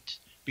see it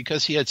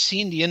because he had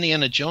seen the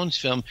Indiana Jones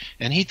film,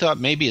 and he thought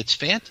maybe it's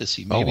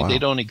fantasy. Maybe they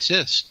don't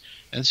exist.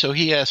 And so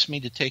he asked me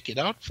to take it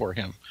out for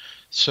him.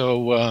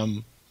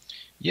 So,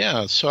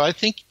 so I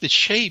think the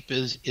shape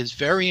is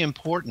very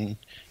important,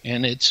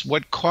 and it's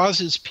what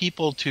causes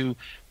people to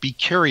be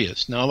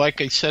curious. Now,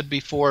 like I said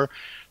before,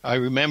 I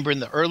remember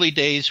in the early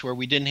days where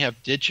we didn't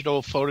have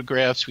digital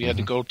photographs, we had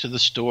to go to the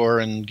store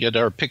and get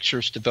our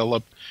pictures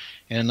developed.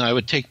 And I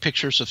would take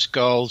pictures of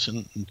skulls,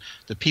 and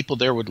the people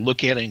there would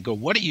look at it and go,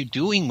 "What are you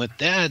doing with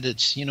that?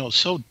 It's,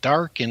 so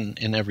dark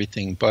and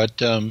everything."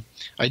 But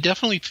I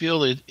definitely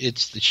feel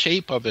it's the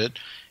shape of it.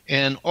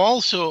 And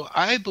also,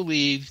 I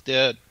believe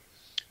that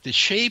the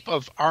shape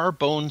of our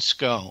bone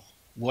skull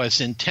was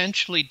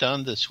intentionally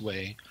done this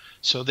way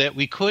so that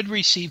we could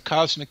receive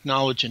cosmic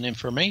knowledge and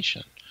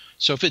information.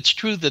 So if it's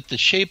true that the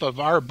shape of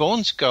our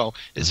bone skull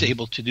is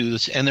able to do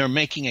this, and they're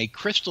making a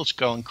crystal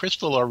skull, and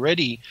crystal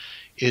already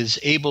is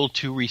able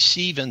to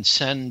receive and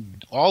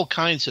send all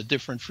kinds of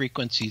different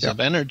frequencies of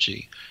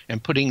energy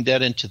and putting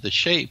that into the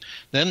shape,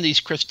 then these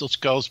crystal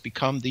skulls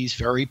become these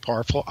very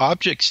powerful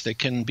objects that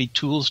can be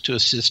tools to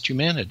assist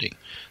humanity.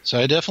 So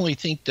I definitely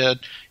think that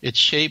its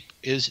shape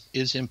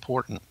is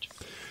important.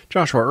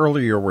 Joshua,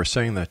 earlier you were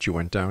saying that you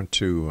went down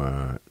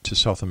to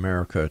South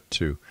America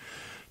to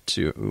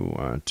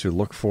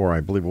look for, I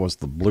believe it was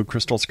the blue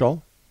crystal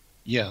skull?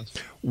 Yes.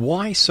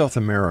 Why South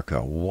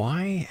America?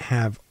 Why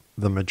have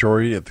the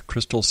majority of the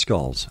crystal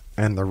skulls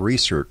and the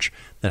research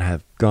that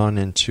have gone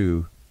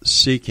into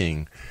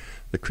seeking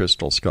the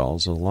crystal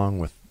skulls, along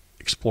with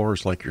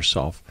explorers like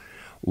yourself,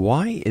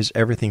 why is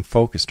everything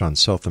focused on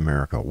South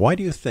America? Why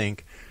do you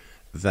think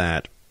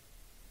that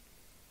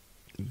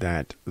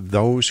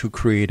those who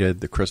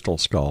created the crystal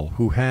skull,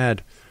 who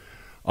had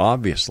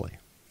obviously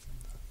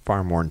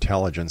far more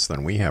intelligence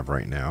than we have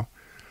right now,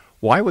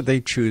 why would they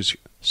choose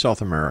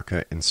South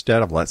America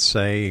instead of, let's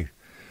say,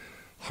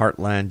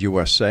 Heartland,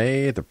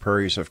 USA, the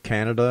prairies of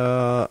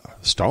Canada,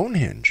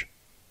 Stonehenge?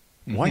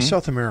 Why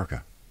South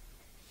America?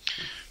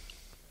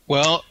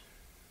 Well,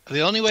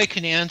 the only way I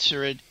can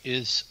answer it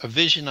is a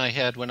vision I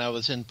had when I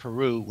was in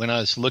Peru, when I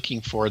was looking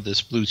for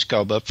this blue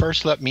skull. But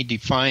first, let me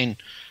define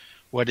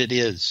what it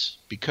is,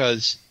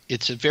 because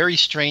it's a very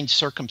strange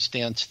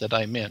circumstance that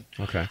I'm in.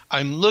 Okay.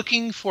 I'm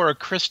looking for a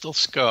crystal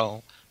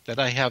skull that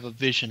I have a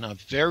vision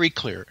of very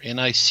clear, and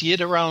I see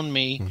it around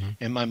me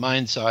in my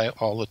mind's eye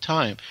all the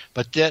time.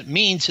 But that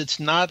means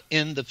it's not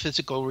in the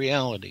physical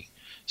reality.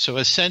 So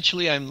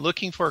essentially, I'm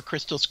looking for a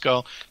crystal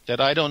skull that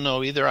I don't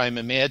know. Either I'm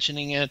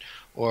imagining it,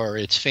 or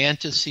it's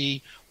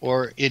fantasy,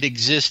 or it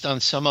exists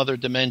on some other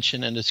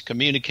dimension and is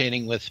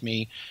communicating with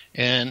me,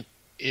 and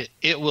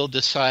it will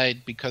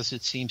decide, because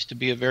it seems to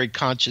be a very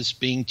conscious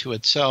being to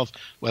itself,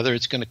 whether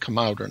it's going to come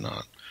out or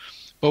not.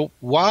 But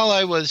while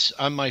I was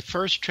on my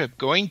first trip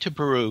going to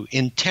Peru,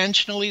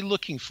 intentionally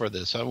looking for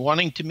this, I'm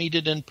wanting to meet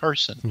it in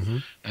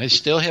person. I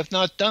still have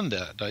not done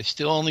that. I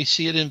still only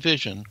see it in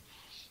vision.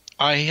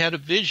 I had a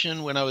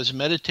vision when I was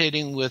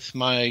meditating with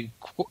my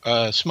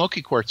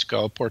smoky quartz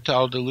skull,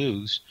 Portal de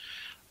Luz,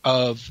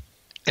 of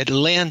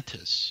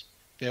Atlantis.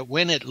 That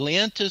when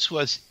Atlantis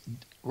was,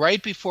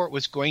 right before it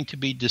was going to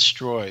be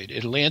destroyed,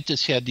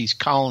 Atlantis had these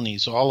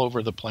colonies all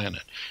over the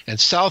planet. And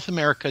South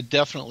America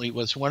definitely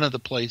was one of the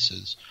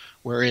places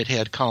where it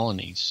had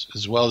colonies,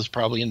 as well as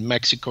probably in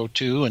Mexico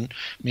too, and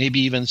maybe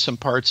even some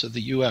parts of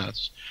the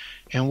U.S.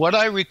 And what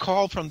I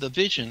recall from the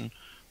vision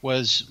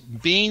was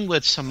being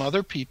with some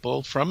other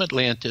people from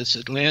Atlantis.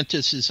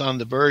 Atlantis is on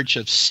the verge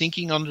of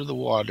sinking under the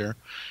water,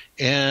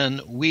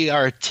 and we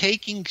are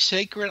taking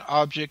sacred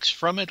objects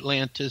from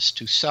Atlantis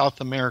to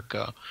South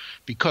America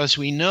because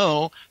we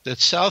know that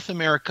South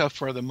America,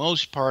 for the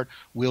most part,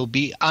 will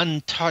be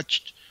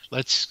untouched,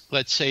 let's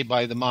say,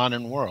 by the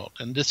modern world.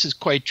 And this is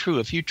quite true.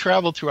 If you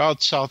travel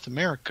throughout South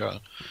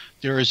America,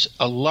 there is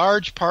a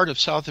large part of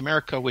South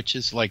America which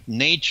is like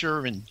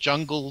nature and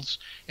jungles,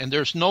 and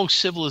there's no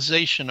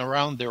civilization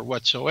around there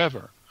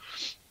whatsoever.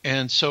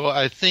 And so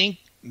I think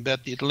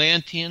that the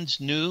Atlanteans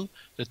knew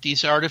that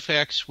these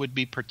artifacts would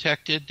be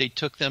protected. They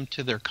took them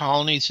to their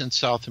colonies in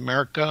South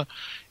America,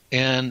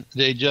 and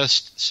they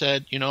just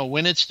said,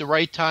 when it's the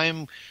right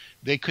time,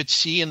 they could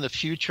see in the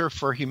future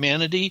for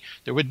humanity,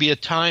 there would be a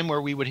time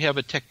where we would have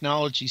a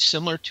technology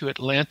similar to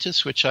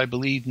Atlantis, which I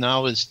believe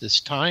now is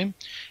this time,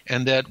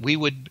 and that we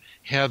would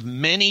have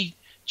many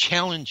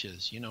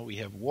challenges. We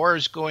have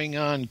wars going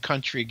on,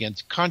 country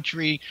against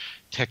country,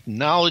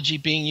 technology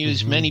being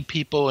used, many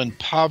people in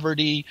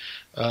poverty,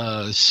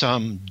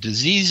 some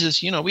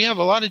diseases. We have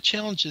a lot of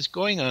challenges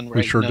going on right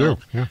now. We sure do,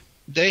 yeah.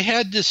 They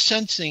had this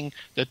sensing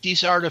that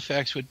these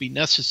artifacts would be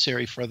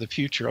necessary for the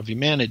future of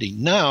humanity.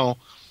 Now,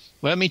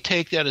 let me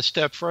take that a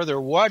step further.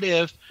 What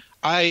if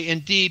I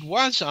indeed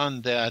was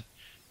on that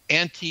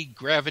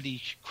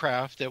anti-gravity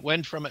craft that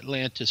went from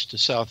Atlantis to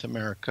South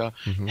America,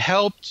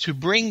 helped to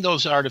bring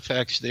those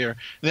artifacts there.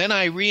 Then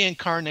I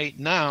reincarnate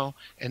now,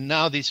 and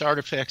now these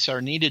artifacts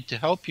are needed to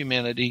help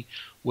humanity.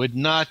 Would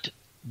not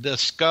the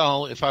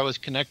skull, if I was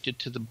connected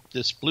to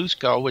this blue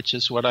skull, which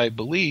is what I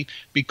believe,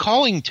 be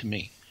calling to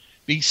me?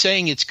 Be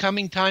saying, it's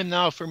coming time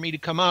now for me to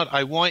come out.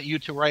 I want you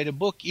to write a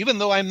book. Even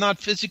though I'm not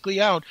physically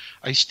out,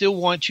 I still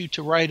want you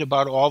to write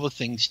about all the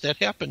things that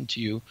happened to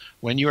you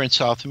when you were in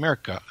South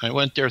America. I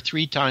went there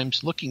 3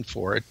 times looking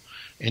for it.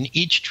 And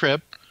each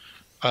trip,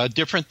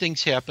 different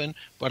things happened.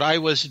 But I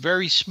was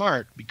very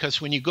smart,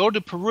 because when you go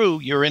to Peru,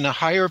 you're in a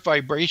higher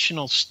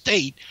vibrational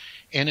state.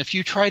 And if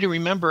you try to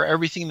remember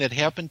everything that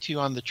happened to you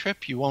on the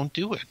trip, you won't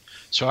do it.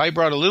 So I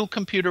brought a little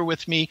computer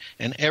with me,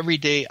 and every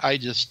day I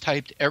just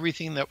typed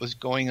everything that was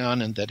going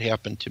on and that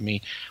happened to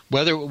me.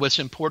 Whether it was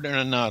important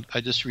or not,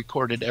 I just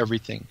recorded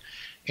everything.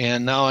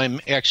 And now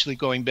I'm actually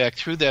going back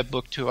through that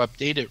book to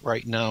update it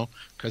right now,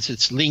 because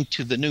it's linked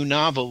to the new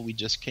novel we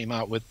just came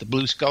out with. The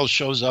Blue Skull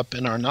shows up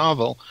in our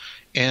novel.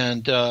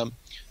 And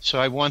so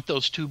I want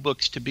those 2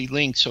 books to be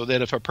linked, so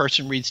that if a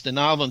person reads the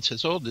novel and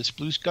says, oh, this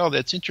blue skull,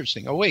 that's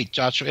interesting. Oh, wait,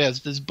 Joshua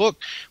has this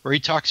book where he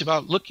talks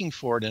about looking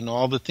for it and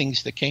all the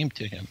things that came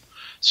to him.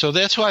 So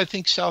that's why I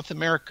think South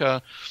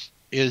America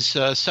is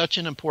such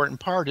an important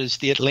part, is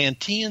the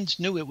Atlanteans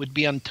knew it would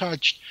be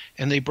untouched,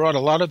 and they brought a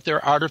lot of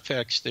their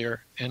artifacts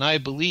there. And I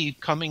believe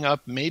coming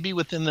up, maybe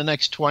within the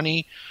next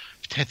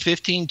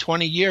 15,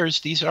 20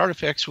 years, these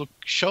artifacts will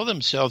show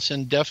themselves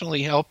and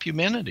definitely help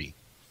humanity.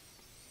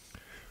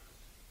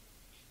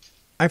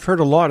 I've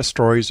heard a lot of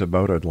stories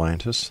about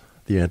Atlantis,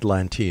 the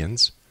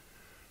Atlanteans,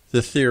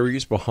 the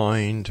theories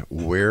behind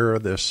where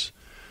this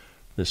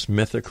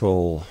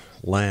mythical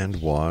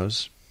land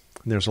was.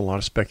 There's a lot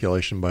of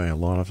speculation by a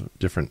lot of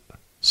different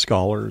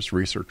scholars,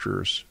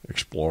 researchers,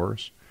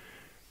 explorers.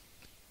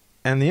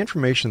 And the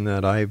information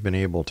that I've been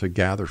able to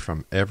gather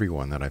from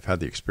everyone that I've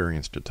had the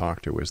experience to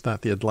talk to is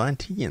that the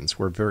Atlanteans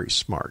were very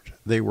smart.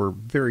 They were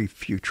very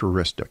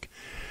futuristic.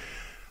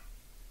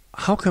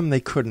 How come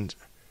they couldn't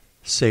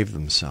save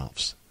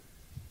themselves?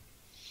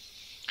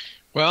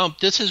 Well,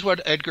 this is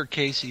what Edgar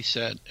Cayce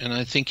said, and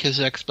I think his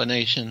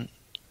explanation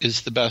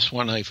is the best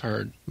one I've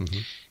heard.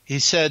 He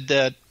said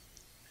that,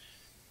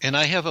 and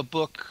I have a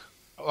book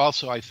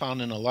also I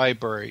found in a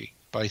library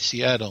by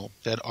Seattle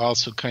that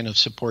also kind of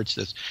supports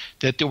this,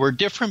 that there were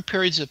different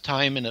periods of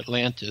time in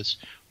Atlantis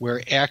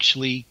where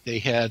actually they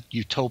had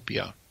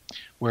utopia,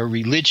 where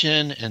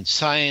religion and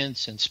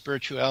science and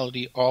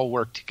spirituality all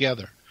worked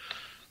together.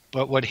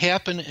 But what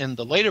happened in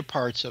the later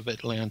parts of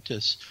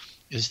Atlantis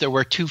is there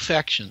were 2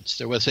 factions.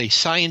 There was a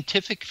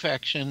scientific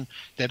faction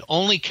that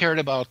only cared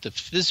about the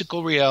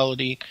physical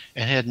reality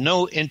and had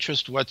no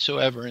interest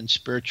whatsoever in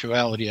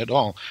spirituality at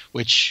all,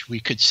 which we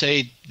could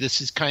say this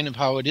is kind of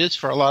how it is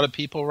for a lot of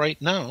people right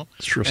now.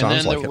 Sure, and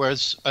then there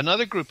was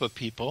another group of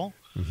people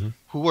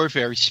who were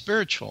very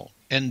spiritual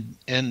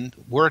and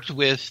worked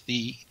with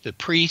the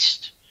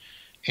priest.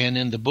 And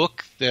in the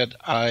book that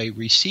I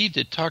received,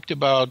 it talked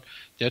about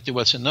that there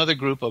was another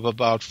group of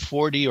about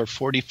 40 or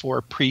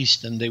 44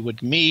 priests, and they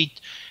would meet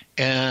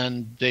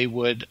and they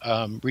would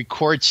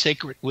record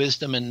sacred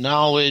wisdom and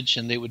knowledge,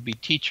 and they would be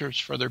teachers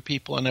for their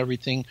people and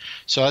everything.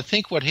 So I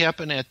think what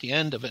happened at the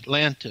end of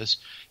Atlantis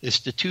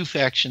is the 2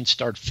 factions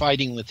start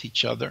fighting with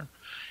each other.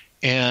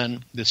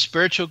 And the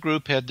spiritual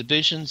group had the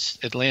visions,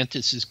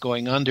 Atlantis is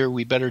going under,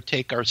 we better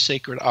take our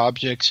sacred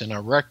objects and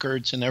our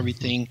records and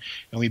everything,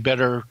 and we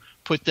better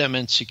put them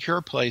in secure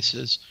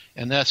places.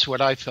 And that's what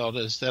I felt,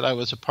 is that I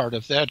was a part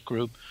of that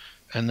group.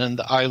 And then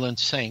the island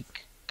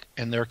sank.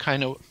 And they're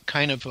kind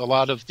of a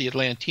lot of the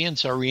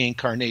Atlanteans are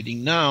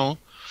reincarnating now.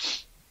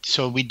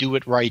 So we do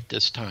it right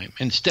this time.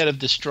 Instead of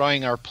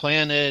destroying our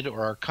planet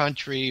or our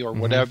country or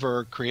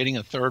whatever, creating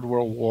a 3rd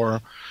World War,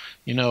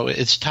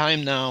 it's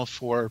time now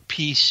for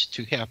peace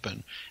to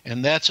happen.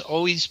 And that's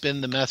always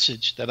been the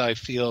message that I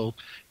feel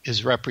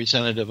is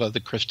representative of the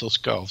crystal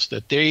skulls,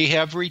 that they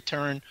have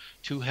returned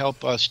to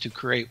help us to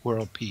create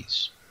world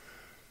peace.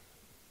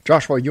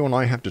 Joshua, you and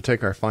I have to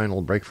take our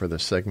final break for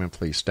this segment.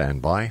 Please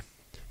stand by.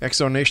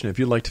 X-Zone Nation, if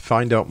you'd like to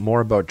find out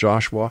more about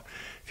Joshua,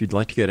 if you'd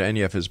like to get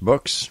any of his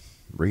books,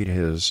 read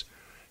his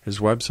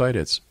website.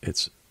 It's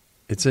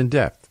in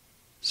depth.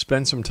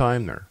 Spend some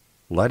time there.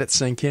 Let it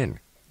sink in.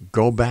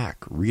 Go back.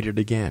 Read it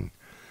again.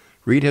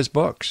 Read his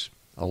books.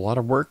 A lot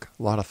of work,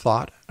 a lot of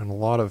thought, and a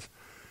lot of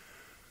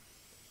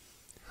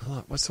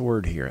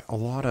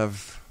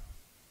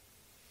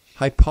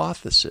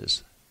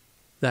hypothesis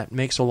that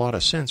makes a lot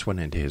of sense went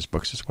into his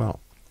books as well.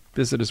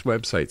 Visit his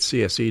website,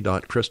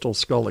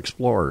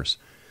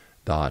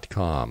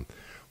 cse.crystalskullexplorers.com.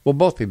 We'll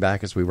both be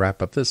back as we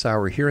wrap up this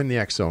hour here in the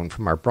X-Zone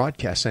from our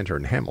broadcast center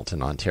in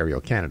Hamilton, Ontario,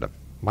 Canada.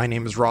 My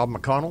name is Rob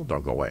McConnell.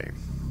 Don't go away.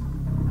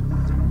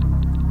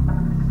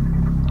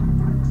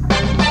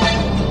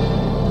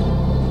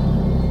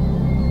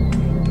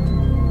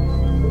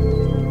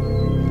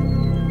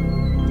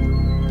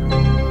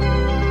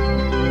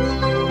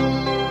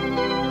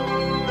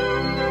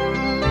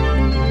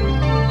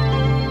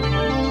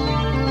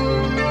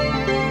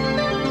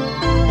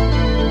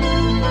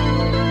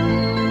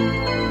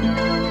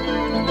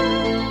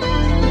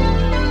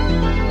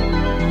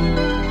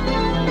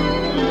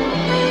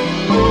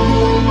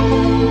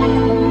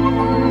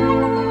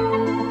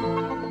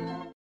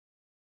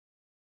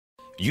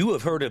 You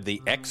have heard of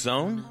the X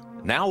Zone?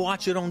 Now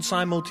watch it on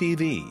Simul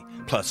TV,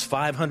 plus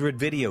 500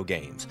 video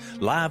games,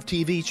 live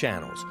TV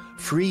channels,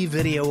 free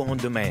video on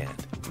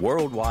demand,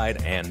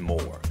 worldwide, and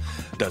more.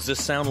 Does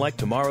this sound like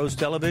tomorrow's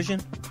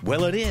television?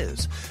 Well, it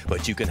is,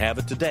 but you can have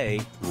it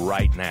today,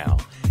 right now.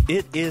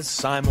 It is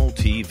Simul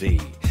TV.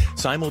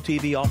 Simul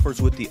TV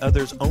offers what the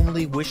others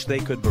only wish they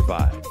could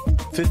provide.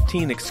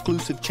 15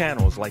 exclusive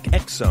channels like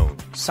X Zone,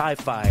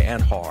 sci-fi,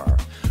 and horror.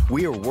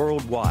 We are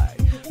worldwide.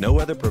 No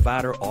other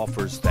provider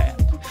offers that.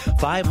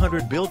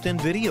 500 built-in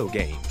video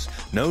games.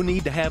 No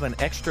need to have an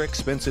extra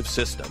expensive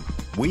system.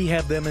 We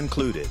have them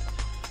included.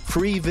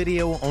 Free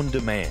video on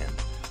demand.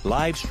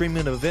 Live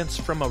streaming events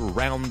from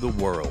around the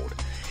world.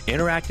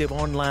 Interactive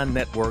online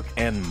network,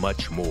 and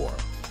much more.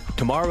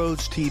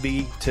 Tomorrow's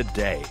TV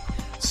today.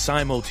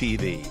 Simul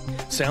TV.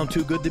 Sound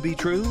too good to be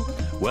true?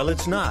 Well,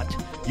 it's not.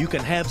 You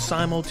can have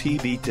Simul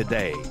TV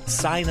today.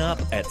 Sign up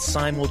at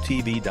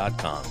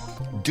simultv.com.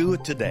 Do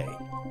it today.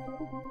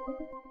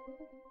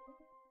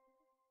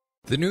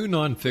 The new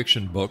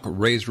nonfiction book,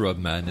 Razor of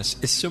Madness,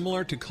 is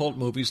similar to cult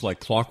movies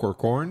like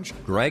Clockwork Orange,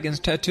 Dragon's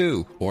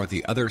Tattoo, or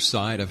The Other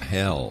Side of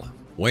Hell.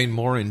 Wayne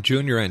Morin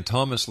Jr. and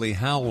Thomas Lee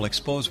Howell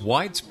expose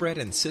widespread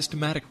and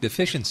systematic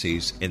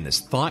deficiencies in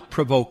this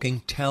thought-provoking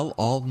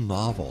tell-all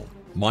novel.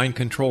 Mind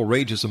control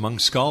rages among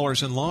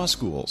scholars in law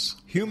schools.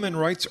 Human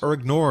rights are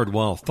ignored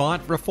while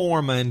thought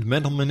reform and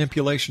mental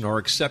manipulation are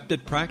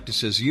accepted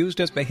practices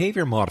used as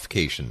behavior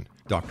modification.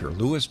 Dr.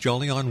 Louis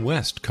Jolyon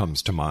West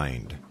comes to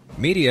mind.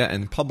 Media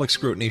and public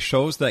scrutiny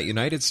shows that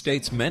United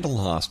States mental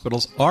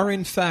hospitals are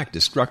in fact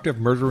destructive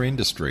murder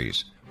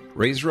industries.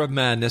 Razor of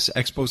Madness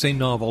expose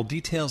novel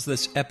details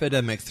this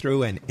epidemic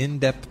through an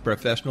in-depth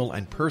professional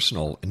and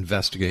personal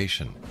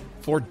investigation.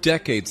 For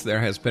decades,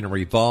 there has been a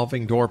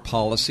revolving door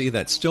policy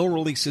that still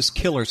releases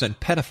killers and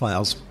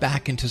pedophiles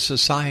back into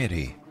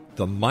society.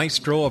 The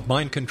maestro of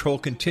mind control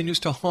continues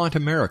to haunt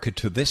America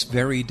to this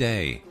very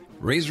day.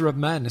 Razor of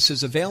Madness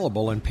is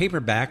available in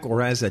paperback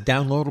or as a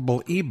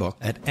downloadable ebook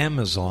at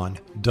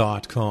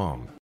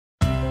Amazon.com.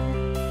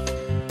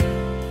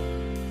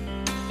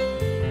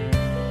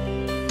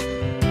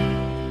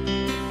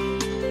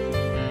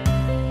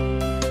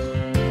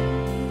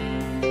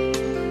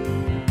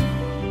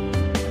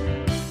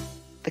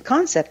 The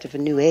concept of a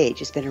new age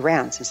has been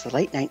around since the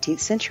late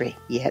 19th century,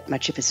 yet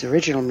much of its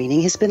original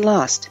meaning has been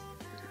lost.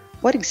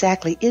 What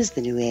exactly is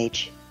the new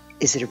age?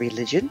 Is it a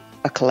religion,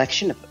 a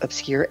collection of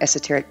obscure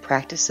esoteric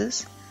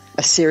practices,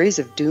 a series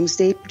of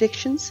doomsday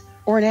predictions,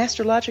 or an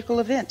astrological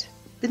event?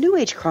 The New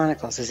Age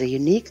Chronicles is a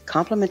unique,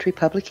 complementary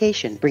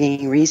publication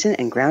bringing reason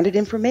and grounded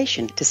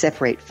information to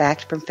separate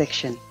fact from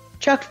fiction.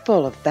 Chock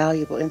full of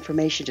valuable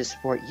information to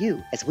support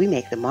you as we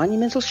make the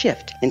monumental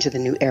shift into the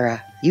new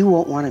era. You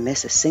won't want to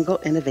miss a single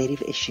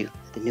innovative issue.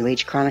 The New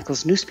Age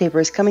Chronicles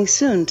newspaper is coming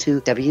soon to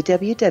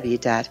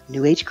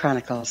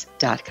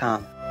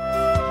www.newagechronicles.com.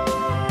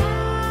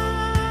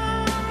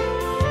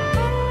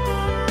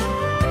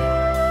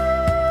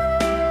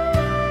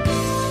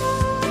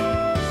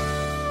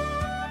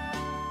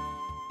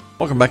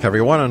 Welcome back,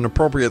 everyone. An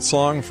appropriate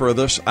song for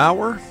this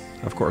hour.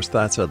 Of course,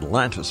 that's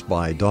Atlantis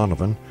by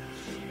Donovan.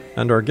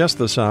 And our guest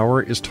this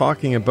hour is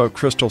talking about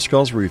crystal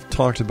skulls. We've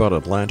talked about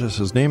Atlantis.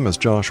 His name is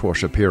Joshua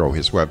Shapiro.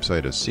 His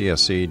website is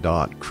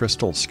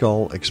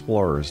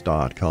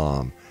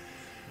csc.crystalskullexplorers.com.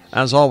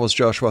 As always,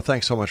 Joshua,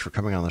 thanks so much for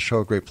coming on the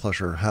show. Great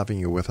pleasure having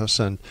you with us.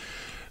 And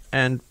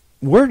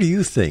where do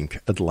you think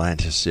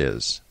Atlantis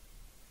is?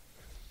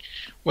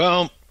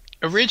 Well,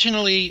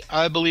 originally,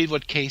 I believe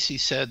what Casey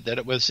said, that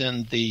it was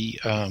in the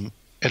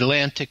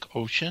Atlantic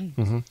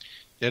Ocean,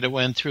 that it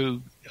went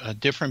through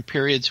different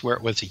periods where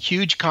it was a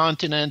huge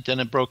continent, then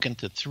it broke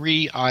into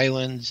 3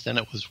 islands, then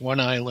it was 1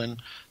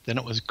 island, then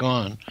it was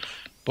gone.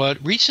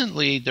 But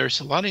recently, there's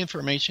a lot of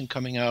information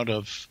coming out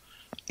of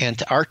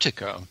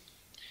Antarctica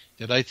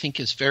that I think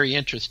is very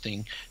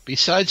interesting.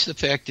 Besides the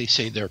fact they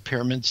say there are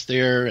pyramids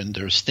there and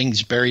there's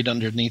things buried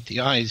underneath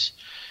the ice,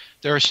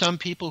 there are some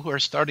people who are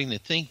starting to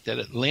think that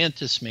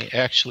Atlantis may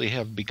actually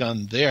have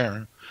begun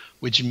there,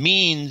 which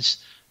means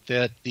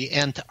that the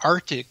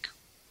Antarctic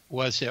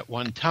was at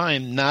one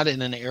time not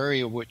in an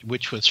area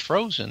which was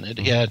frozen. It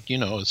had,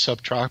 a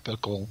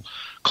subtropical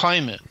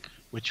climate,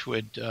 which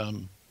would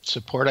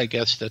support, I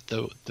guess, that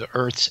the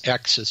Earth's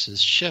axis is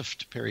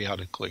shift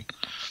periodically.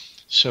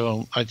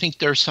 So I think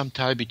there's some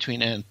tie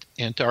between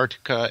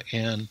Antarctica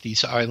and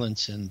these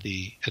islands in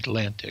the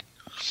Atlantic.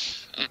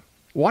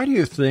 Why do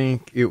you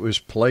think it was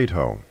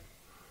Plato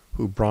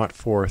who brought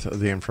forth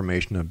the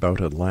information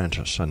about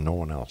Atlantis and no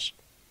one else?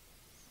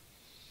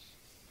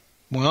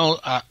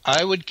 Well,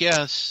 I would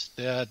guess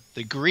that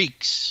the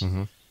Greeks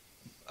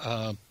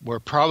were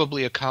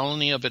probably a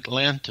colony of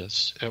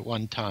Atlantis at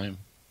one time,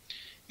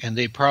 and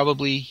they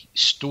probably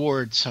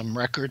stored some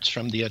records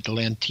from the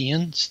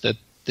Atlanteans that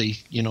they,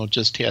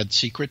 just had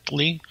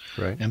secretly,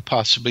 right. And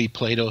possibly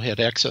Plato had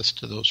access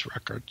to those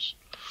records.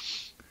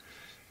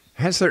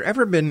 Has there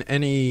ever been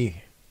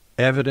any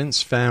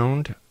evidence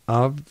found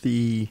of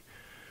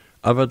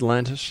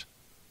Atlantis?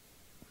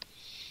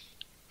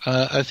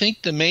 I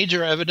think the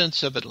major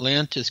evidence of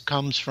Atlantis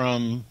comes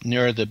from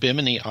near the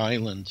Bimini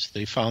Islands.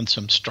 They found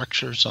some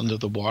structures under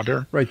the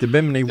water. Right, the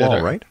Bimini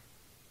Wall, right?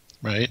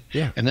 Right.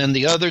 Yeah. And then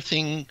the other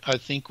thing, I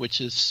think, which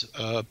is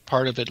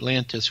part of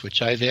Atlantis,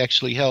 which I've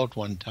actually held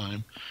one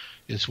time,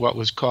 is what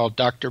was called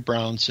Dr.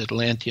 Brown's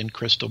Atlantean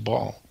crystal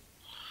ball.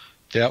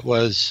 That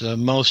was the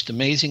most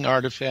amazing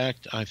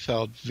artifact. I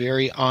felt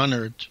very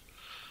honored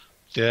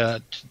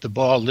that the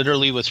ball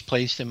literally was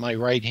placed in my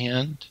right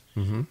hand,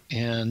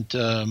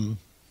 and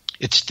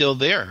it's still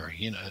there.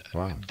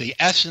 Wow. The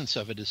essence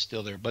of it is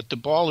still there, but the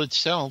ball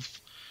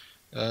itself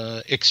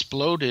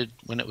exploded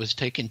when it was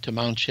taken to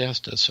Mount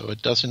Shasta, so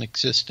it doesn't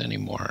exist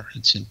anymore.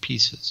 It's in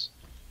pieces.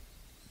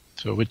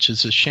 So, which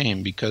is a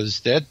shame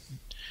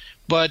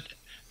but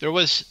there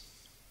was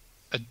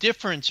a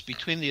difference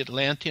between the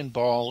Atlantean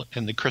ball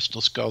and the crystal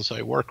skulls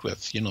I work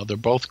with. They're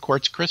both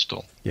quartz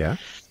crystal. Yeah.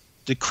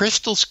 The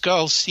crystal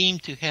skulls seem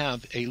to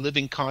have a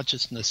living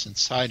consciousness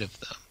inside of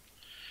them,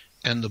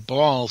 and the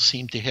ball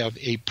seemed to have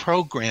a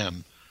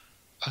program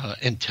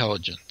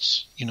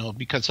intelligence.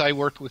 Because I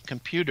work with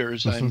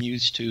computers, I'm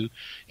used to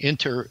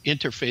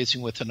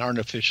interfacing with an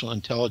artificial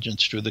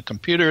intelligence through the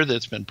computer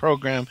that's been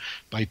programmed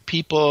by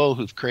people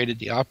who've created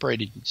the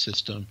operating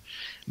system.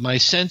 My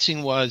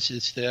sensing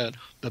is that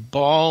the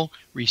ball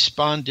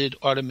responded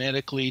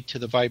automatically to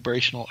the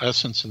vibrational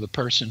essence of the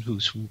person who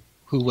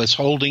was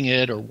holding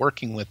it or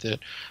working with it,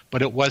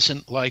 but it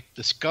wasn't like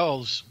the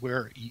skulls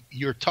where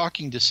you're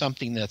talking to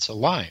something that's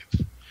alive.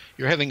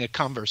 You're having a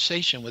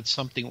conversation with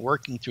something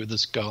working through the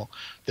skull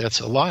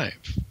that's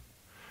alive.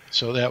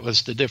 So that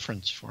was the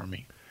difference for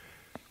me.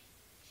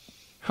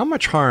 How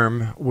much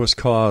harm was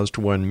caused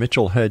when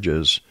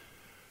Mitchell-Hedges,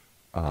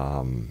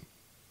 called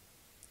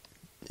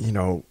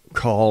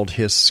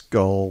his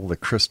skull the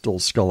Crystal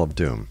Skull of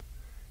Doom?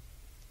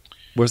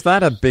 Was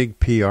that a big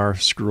PR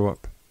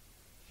screw-up?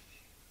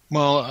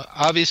 Well,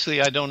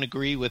 obviously I don't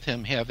agree with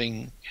him have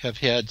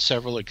had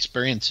several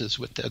experiences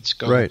with that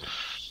skull. Right.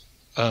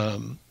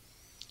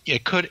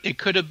 It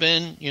could have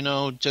been,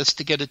 just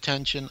to get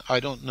attention. I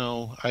don't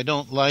know. I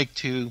don't like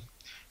to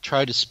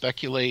try to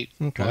speculate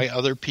why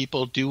other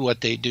people do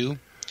what they do.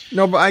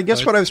 No, but I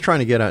guess what I was trying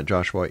to get at,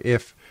 Joshua,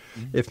 if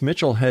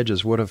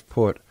Mitchell-Hedges would have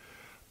put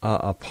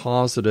a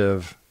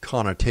positive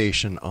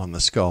connotation on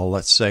the skull,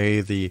 let's say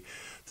the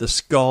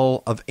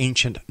skull of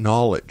ancient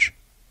knowledge,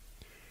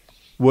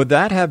 would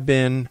that have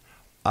been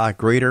a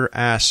greater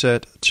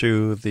asset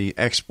to the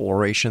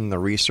exploration, the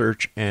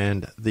research,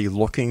 and the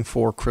looking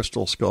for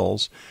crystal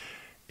skulls,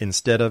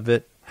 instead of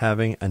it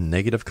having a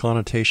negative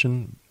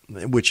connotation,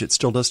 which it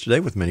still does today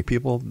with many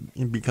people,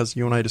 because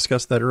you and I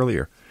discussed that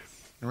earlier?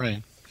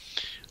 Right.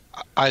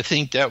 I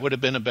think that would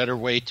have been a better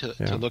way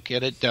to look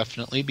at it,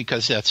 definitely,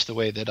 because that's the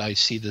way that I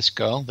see the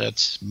skull.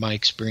 That's my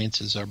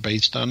experiences are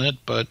based on it,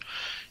 but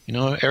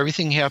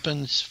everything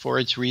happens for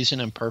its reason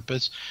and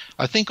purpose.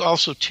 I think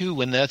also, too,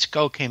 when that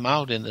skull came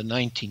out in the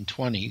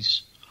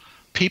 1920s,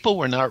 people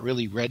were not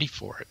really ready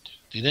for it.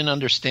 They didn't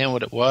understand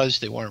what it was.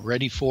 They weren't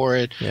ready for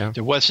it. Yeah.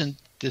 There wasn't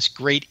this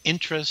great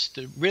interest.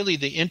 Really,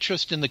 the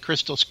interest in the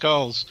crystal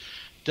skulls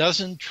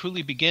doesn't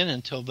truly begin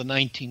until the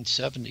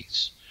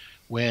 1970s,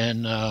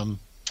 when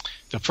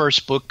the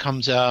first book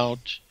comes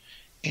out,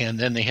 and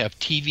then they have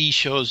TV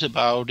shows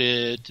about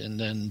it, and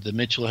then the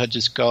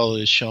Mitchell-Hedges skull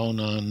is shown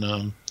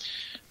on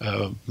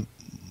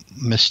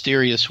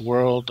Mysterious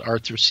World,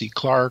 Arthur C.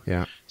 Clarke.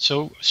 Yeah.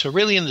 So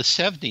really in the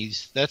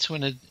 70s, that's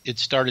when it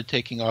started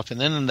taking off. And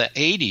then in the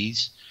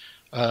 80s,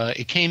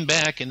 it came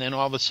back, and then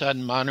all of a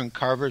sudden modern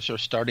carvers are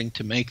starting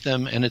to make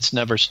them, and it's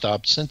never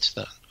stopped since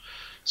then.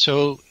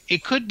 So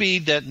it could be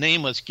that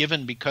name was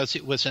given because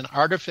it was an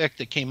artifact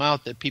that came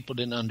out that people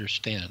didn't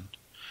understand.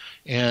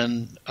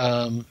 And,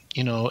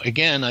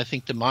 again, I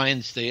think the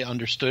Mayans, they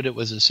understood it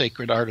was a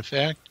sacred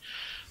artifact.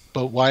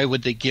 But why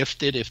would they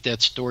gift it if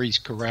that story's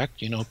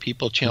correct?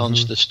 People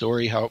challenge the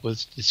story, how it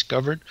was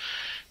discovered.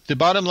 The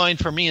bottom line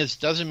for me is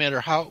it doesn't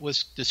matter how it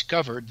was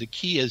discovered. The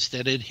key is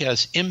that it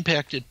has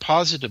impacted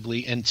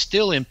positively and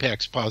still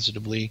impacts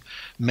positively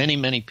many,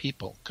 many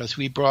people. Because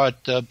we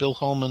brought Bill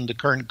Holman, the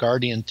current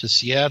Guardian, to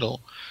Seattle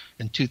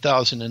in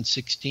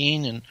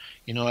 2016. And,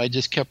 I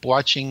just kept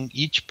watching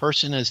each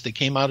person as they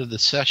came out of the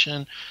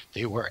session.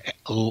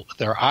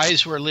 Their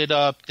eyes were lit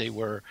up. They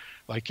were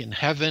like in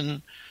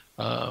heaven.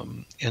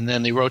 And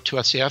then they wrote to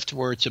us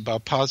afterwards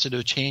about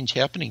positive change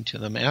happening to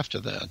them after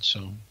that.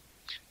 So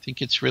I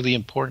think it's really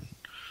important.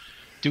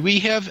 Do we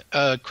have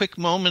a quick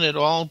moment at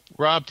all,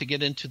 Rob, to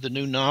get into the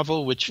new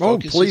novel, which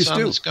focuses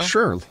on the skull?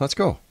 Sure, let's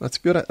go. That's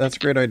good. That's a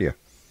great idea.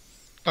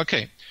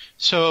 Okay.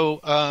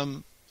 So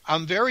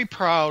I'm very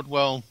proud.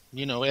 Well,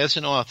 as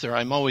an author,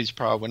 I'm always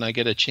proud when I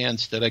get a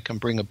chance that I can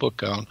bring a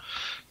book out.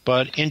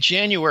 But in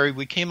January,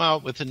 we came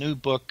out with a new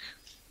book,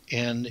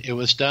 and it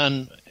was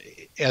done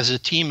as a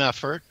team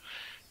effort.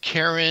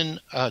 Karen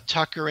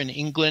Tucker in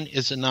England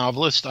is a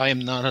novelist. I am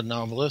not a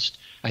novelist.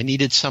 I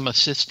needed some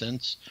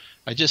assistance.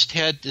 I just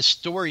had this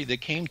story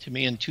that came to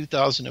me in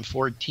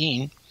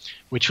 2014,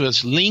 which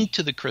was linked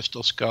to the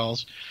crystal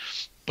skulls.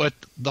 But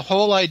the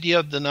whole idea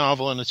of the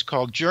novel, and it's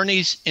called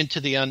Journeys into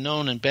the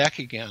Unknown and Back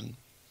Again,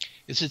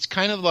 is it's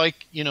kind of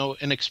like,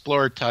 an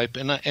explorer type.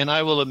 And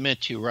I will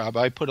admit to you, Rob,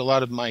 I put a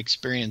lot of my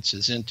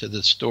experiences into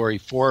the story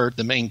for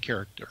the main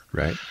character.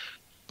 Right.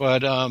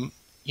 But,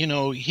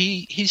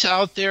 he's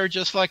out there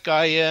just like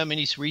I am, and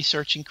he's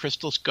researching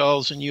crystal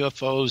skulls and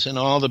UFOs and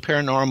all the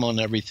paranormal and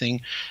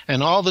everything.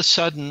 And all of a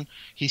sudden,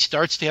 he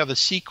starts to have a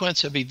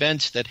sequence of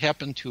events that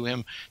happen to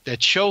him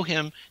that show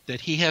him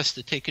that he has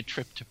to take a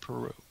trip to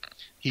Peru.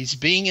 He's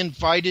being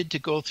invited to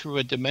go through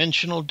a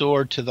dimensional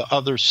door to the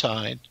other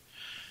side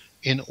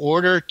in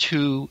order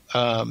to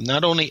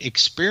not only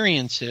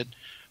experience it,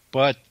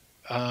 but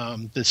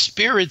the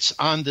spirits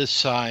on this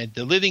side,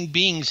 the living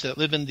beings that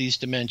live in these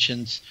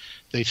dimensions,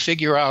 they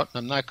figure out, and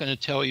I'm not going to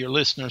tell your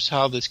listeners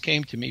how this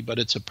came to me, but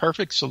it's a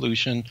perfect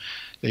solution.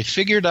 They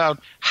figured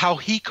out how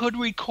he could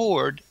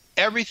record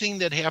everything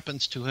that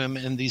happens to him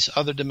in these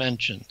other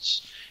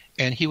dimensions.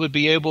 And he would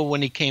be able,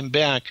 when he came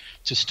back,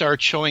 to start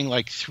showing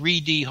like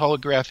 3D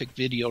holographic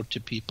video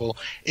to people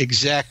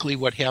exactly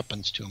what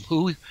happens to him,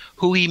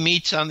 who he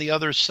meets on the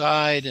other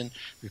side, and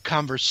the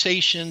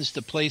conversations,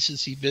 the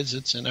places he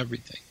visits, and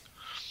everything.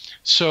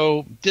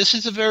 So this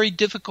is a very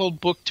difficult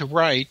book to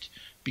write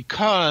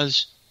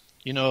because,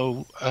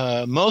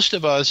 most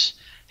of us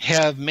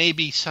have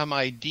maybe some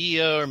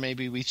idea, or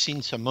maybe we've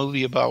seen some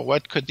movie about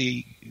what could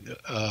the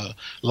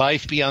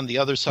life be on the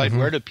other side.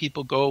 Where do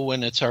people go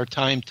when it's our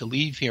time to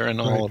leave here,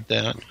 and all of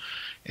that.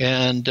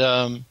 And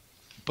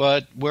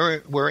but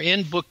we're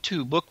in book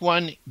 2. Book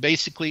 1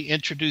 basically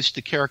introduced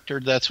the character.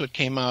 That's what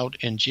came out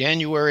in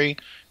January.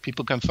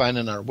 People can find it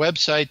on our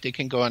website. They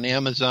can go on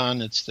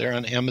Amazon. It's there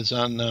on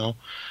Amazon now.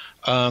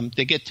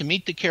 They get to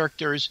meet the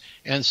characters,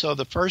 and so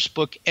the first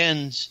book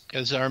ends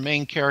as our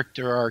main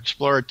character, our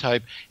explorer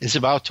type, is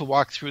about to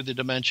walk through the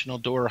dimensional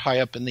door high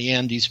up in the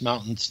Andes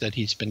Mountains that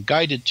he's been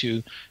guided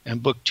to,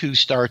 and book 2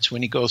 starts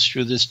when he goes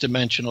through this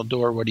dimensional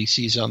door, what he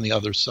sees on the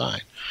other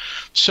side.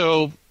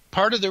 So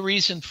part of the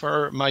reason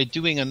for my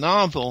doing a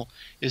novel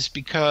is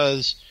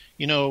because,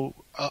 a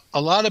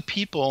lot of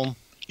people,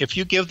 if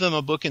you give them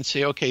a book and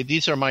say, okay,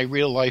 these are my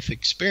real life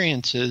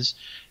experiences,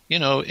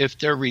 if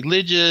they're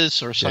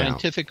religious or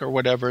scientific or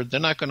whatever, they're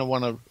not going to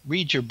want to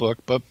read your book,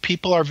 but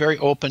people are very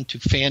open to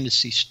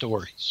fantasy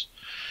stories.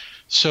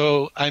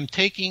 So I'm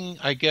taking,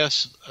 I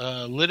guess,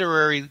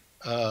 literary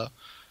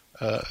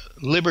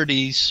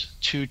liberties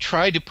to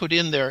try to put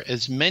in there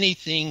as many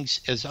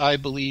things as I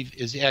believe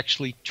is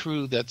actually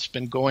true that's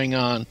been going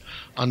on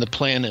the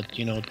planet,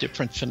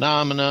 different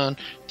phenomena,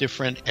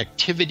 different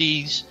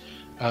activities.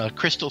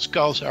 Crystal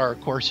skulls are, of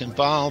course,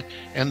 involved,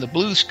 and the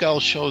blue skull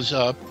shows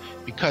up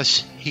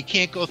because he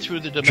can't go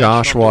through the dimensional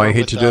Joshua, door I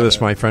hate to do this,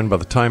 it. my friend, but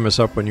the time is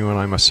up when you and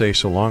I must say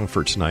so long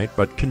for tonight.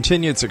 But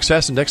continued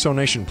success and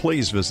Exonation,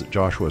 please visit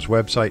Joshua's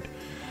website,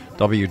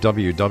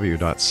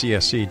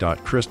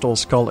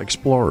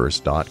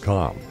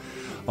 www.csc.crystalskullexplorers.com.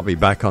 I'll be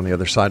back on the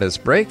other side of this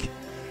break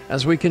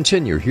as we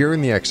continue here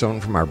in the X Zone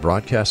from our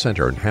broadcast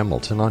center in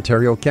Hamilton,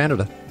 Ontario,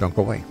 Canada. Don't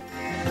go away.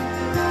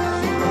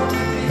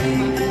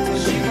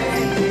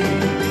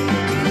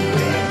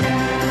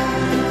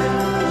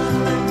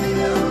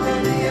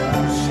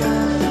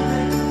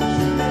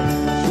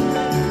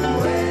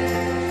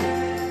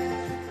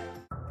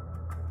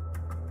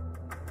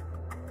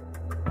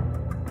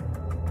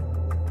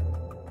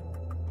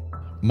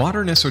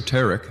 Modern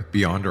Esoteric,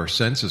 Beyond Our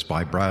Senses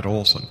by Brad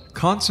Olson,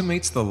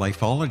 consummates the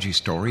lifeology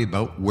story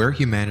about where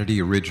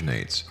humanity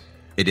originates.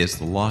 It is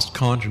the lost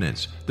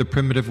continents, the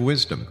primitive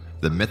wisdom,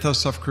 the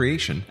mythos of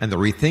creation, and the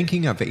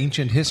rethinking of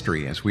ancient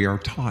history as we are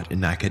taught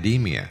in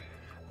academia.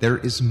 There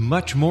is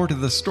much more to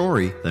the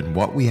story than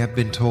what we have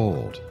been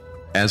told.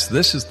 As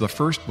this is the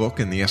first book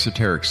in the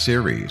Esoteric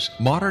series,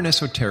 Modern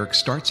Esoteric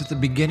starts at the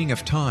beginning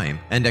of time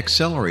and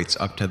accelerates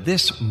up to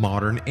this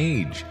modern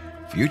age.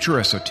 Future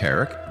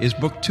Esoteric is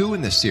book 2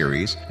 in the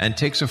series and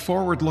takes a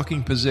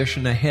forward-looking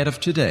position ahead of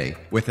today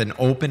with an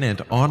open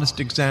and honest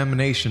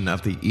examination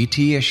of the ET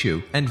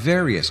issue and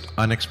various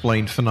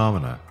unexplained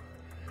phenomena.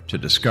 To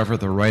discover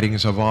the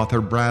writings of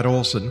author Brad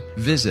Olson,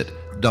 visit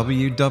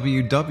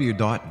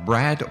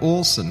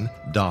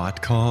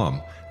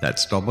www.bradolson.com.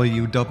 That's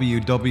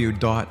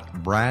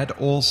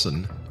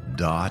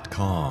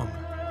www.bradolson.com.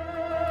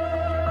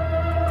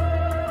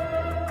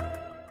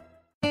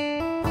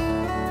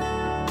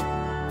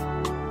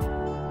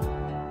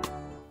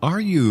 Are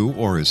you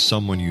or is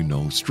someone you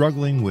know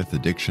struggling with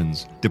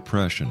addictions,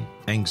 depression,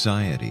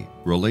 anxiety,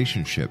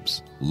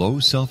 relationships,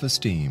 low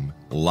self-esteem,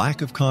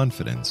 lack of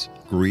confidence,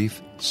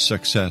 grief,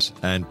 success,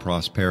 and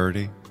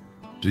prosperity?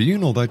 Do you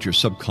know that your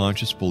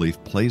subconscious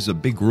belief plays a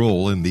big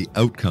role in the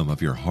outcome of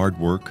your hard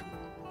work?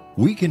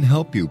 We can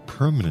help you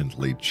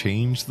permanently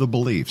change the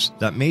beliefs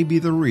that may be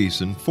the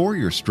reason for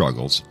your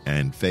struggles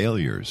and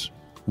failures.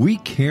 We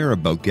care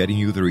about getting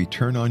you the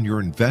return on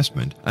your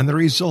investment and the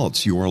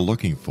results you are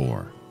looking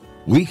for.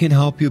 We can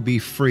help you be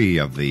free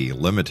of the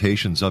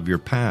limitations of your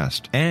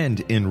past and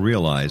in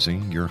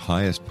realizing your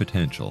highest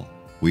potential.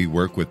 We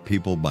work with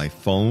people by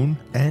phone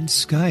and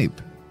Skype.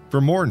 For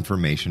more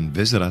information,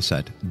 visit us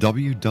at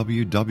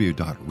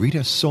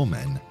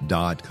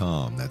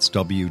www.ritasoman.com. That's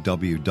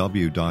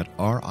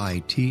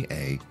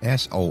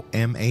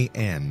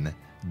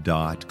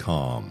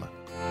www.ritasoman.com.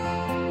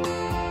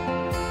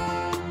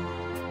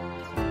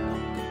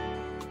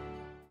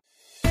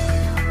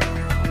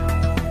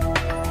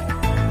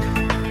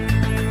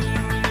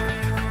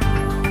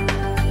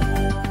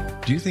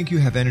 Do you think you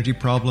have energy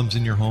problems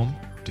in your home?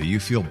 Do you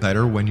feel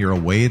better when you're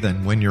away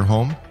than when you're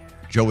home?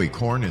 Joey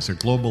Korn is a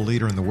global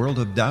leader in the world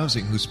of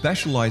dowsing who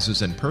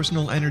specializes in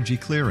personal energy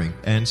clearing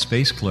and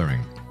space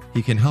clearing.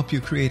 He can help you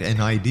create an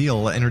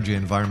ideal energy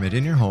environment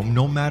in your home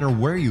no matter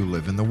where you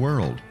live in the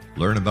world.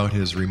 Learn about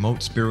his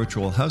remote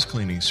spiritual house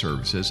cleaning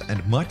services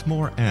and much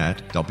more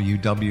at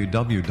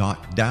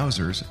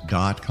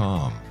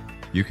www.dowsers.com.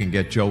 You can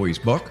get Joey's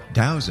book,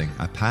 Dowsing,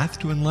 A Path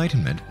to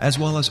Enlightenment, as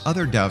well as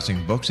other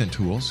dowsing books and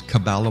tools,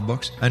 Kabbalah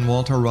books, and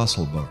Walter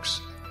Russell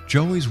books.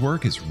 Joey's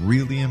work is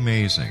really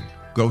amazing.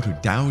 Go to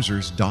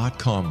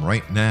dowsers.com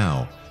right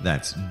now.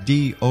 That's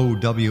DOWSERS.com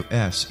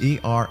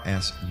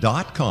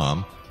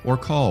or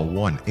call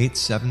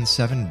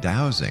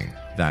 1-877-DOWSING.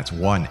 That's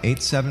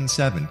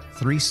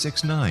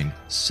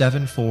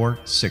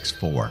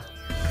 1-877-369-7464.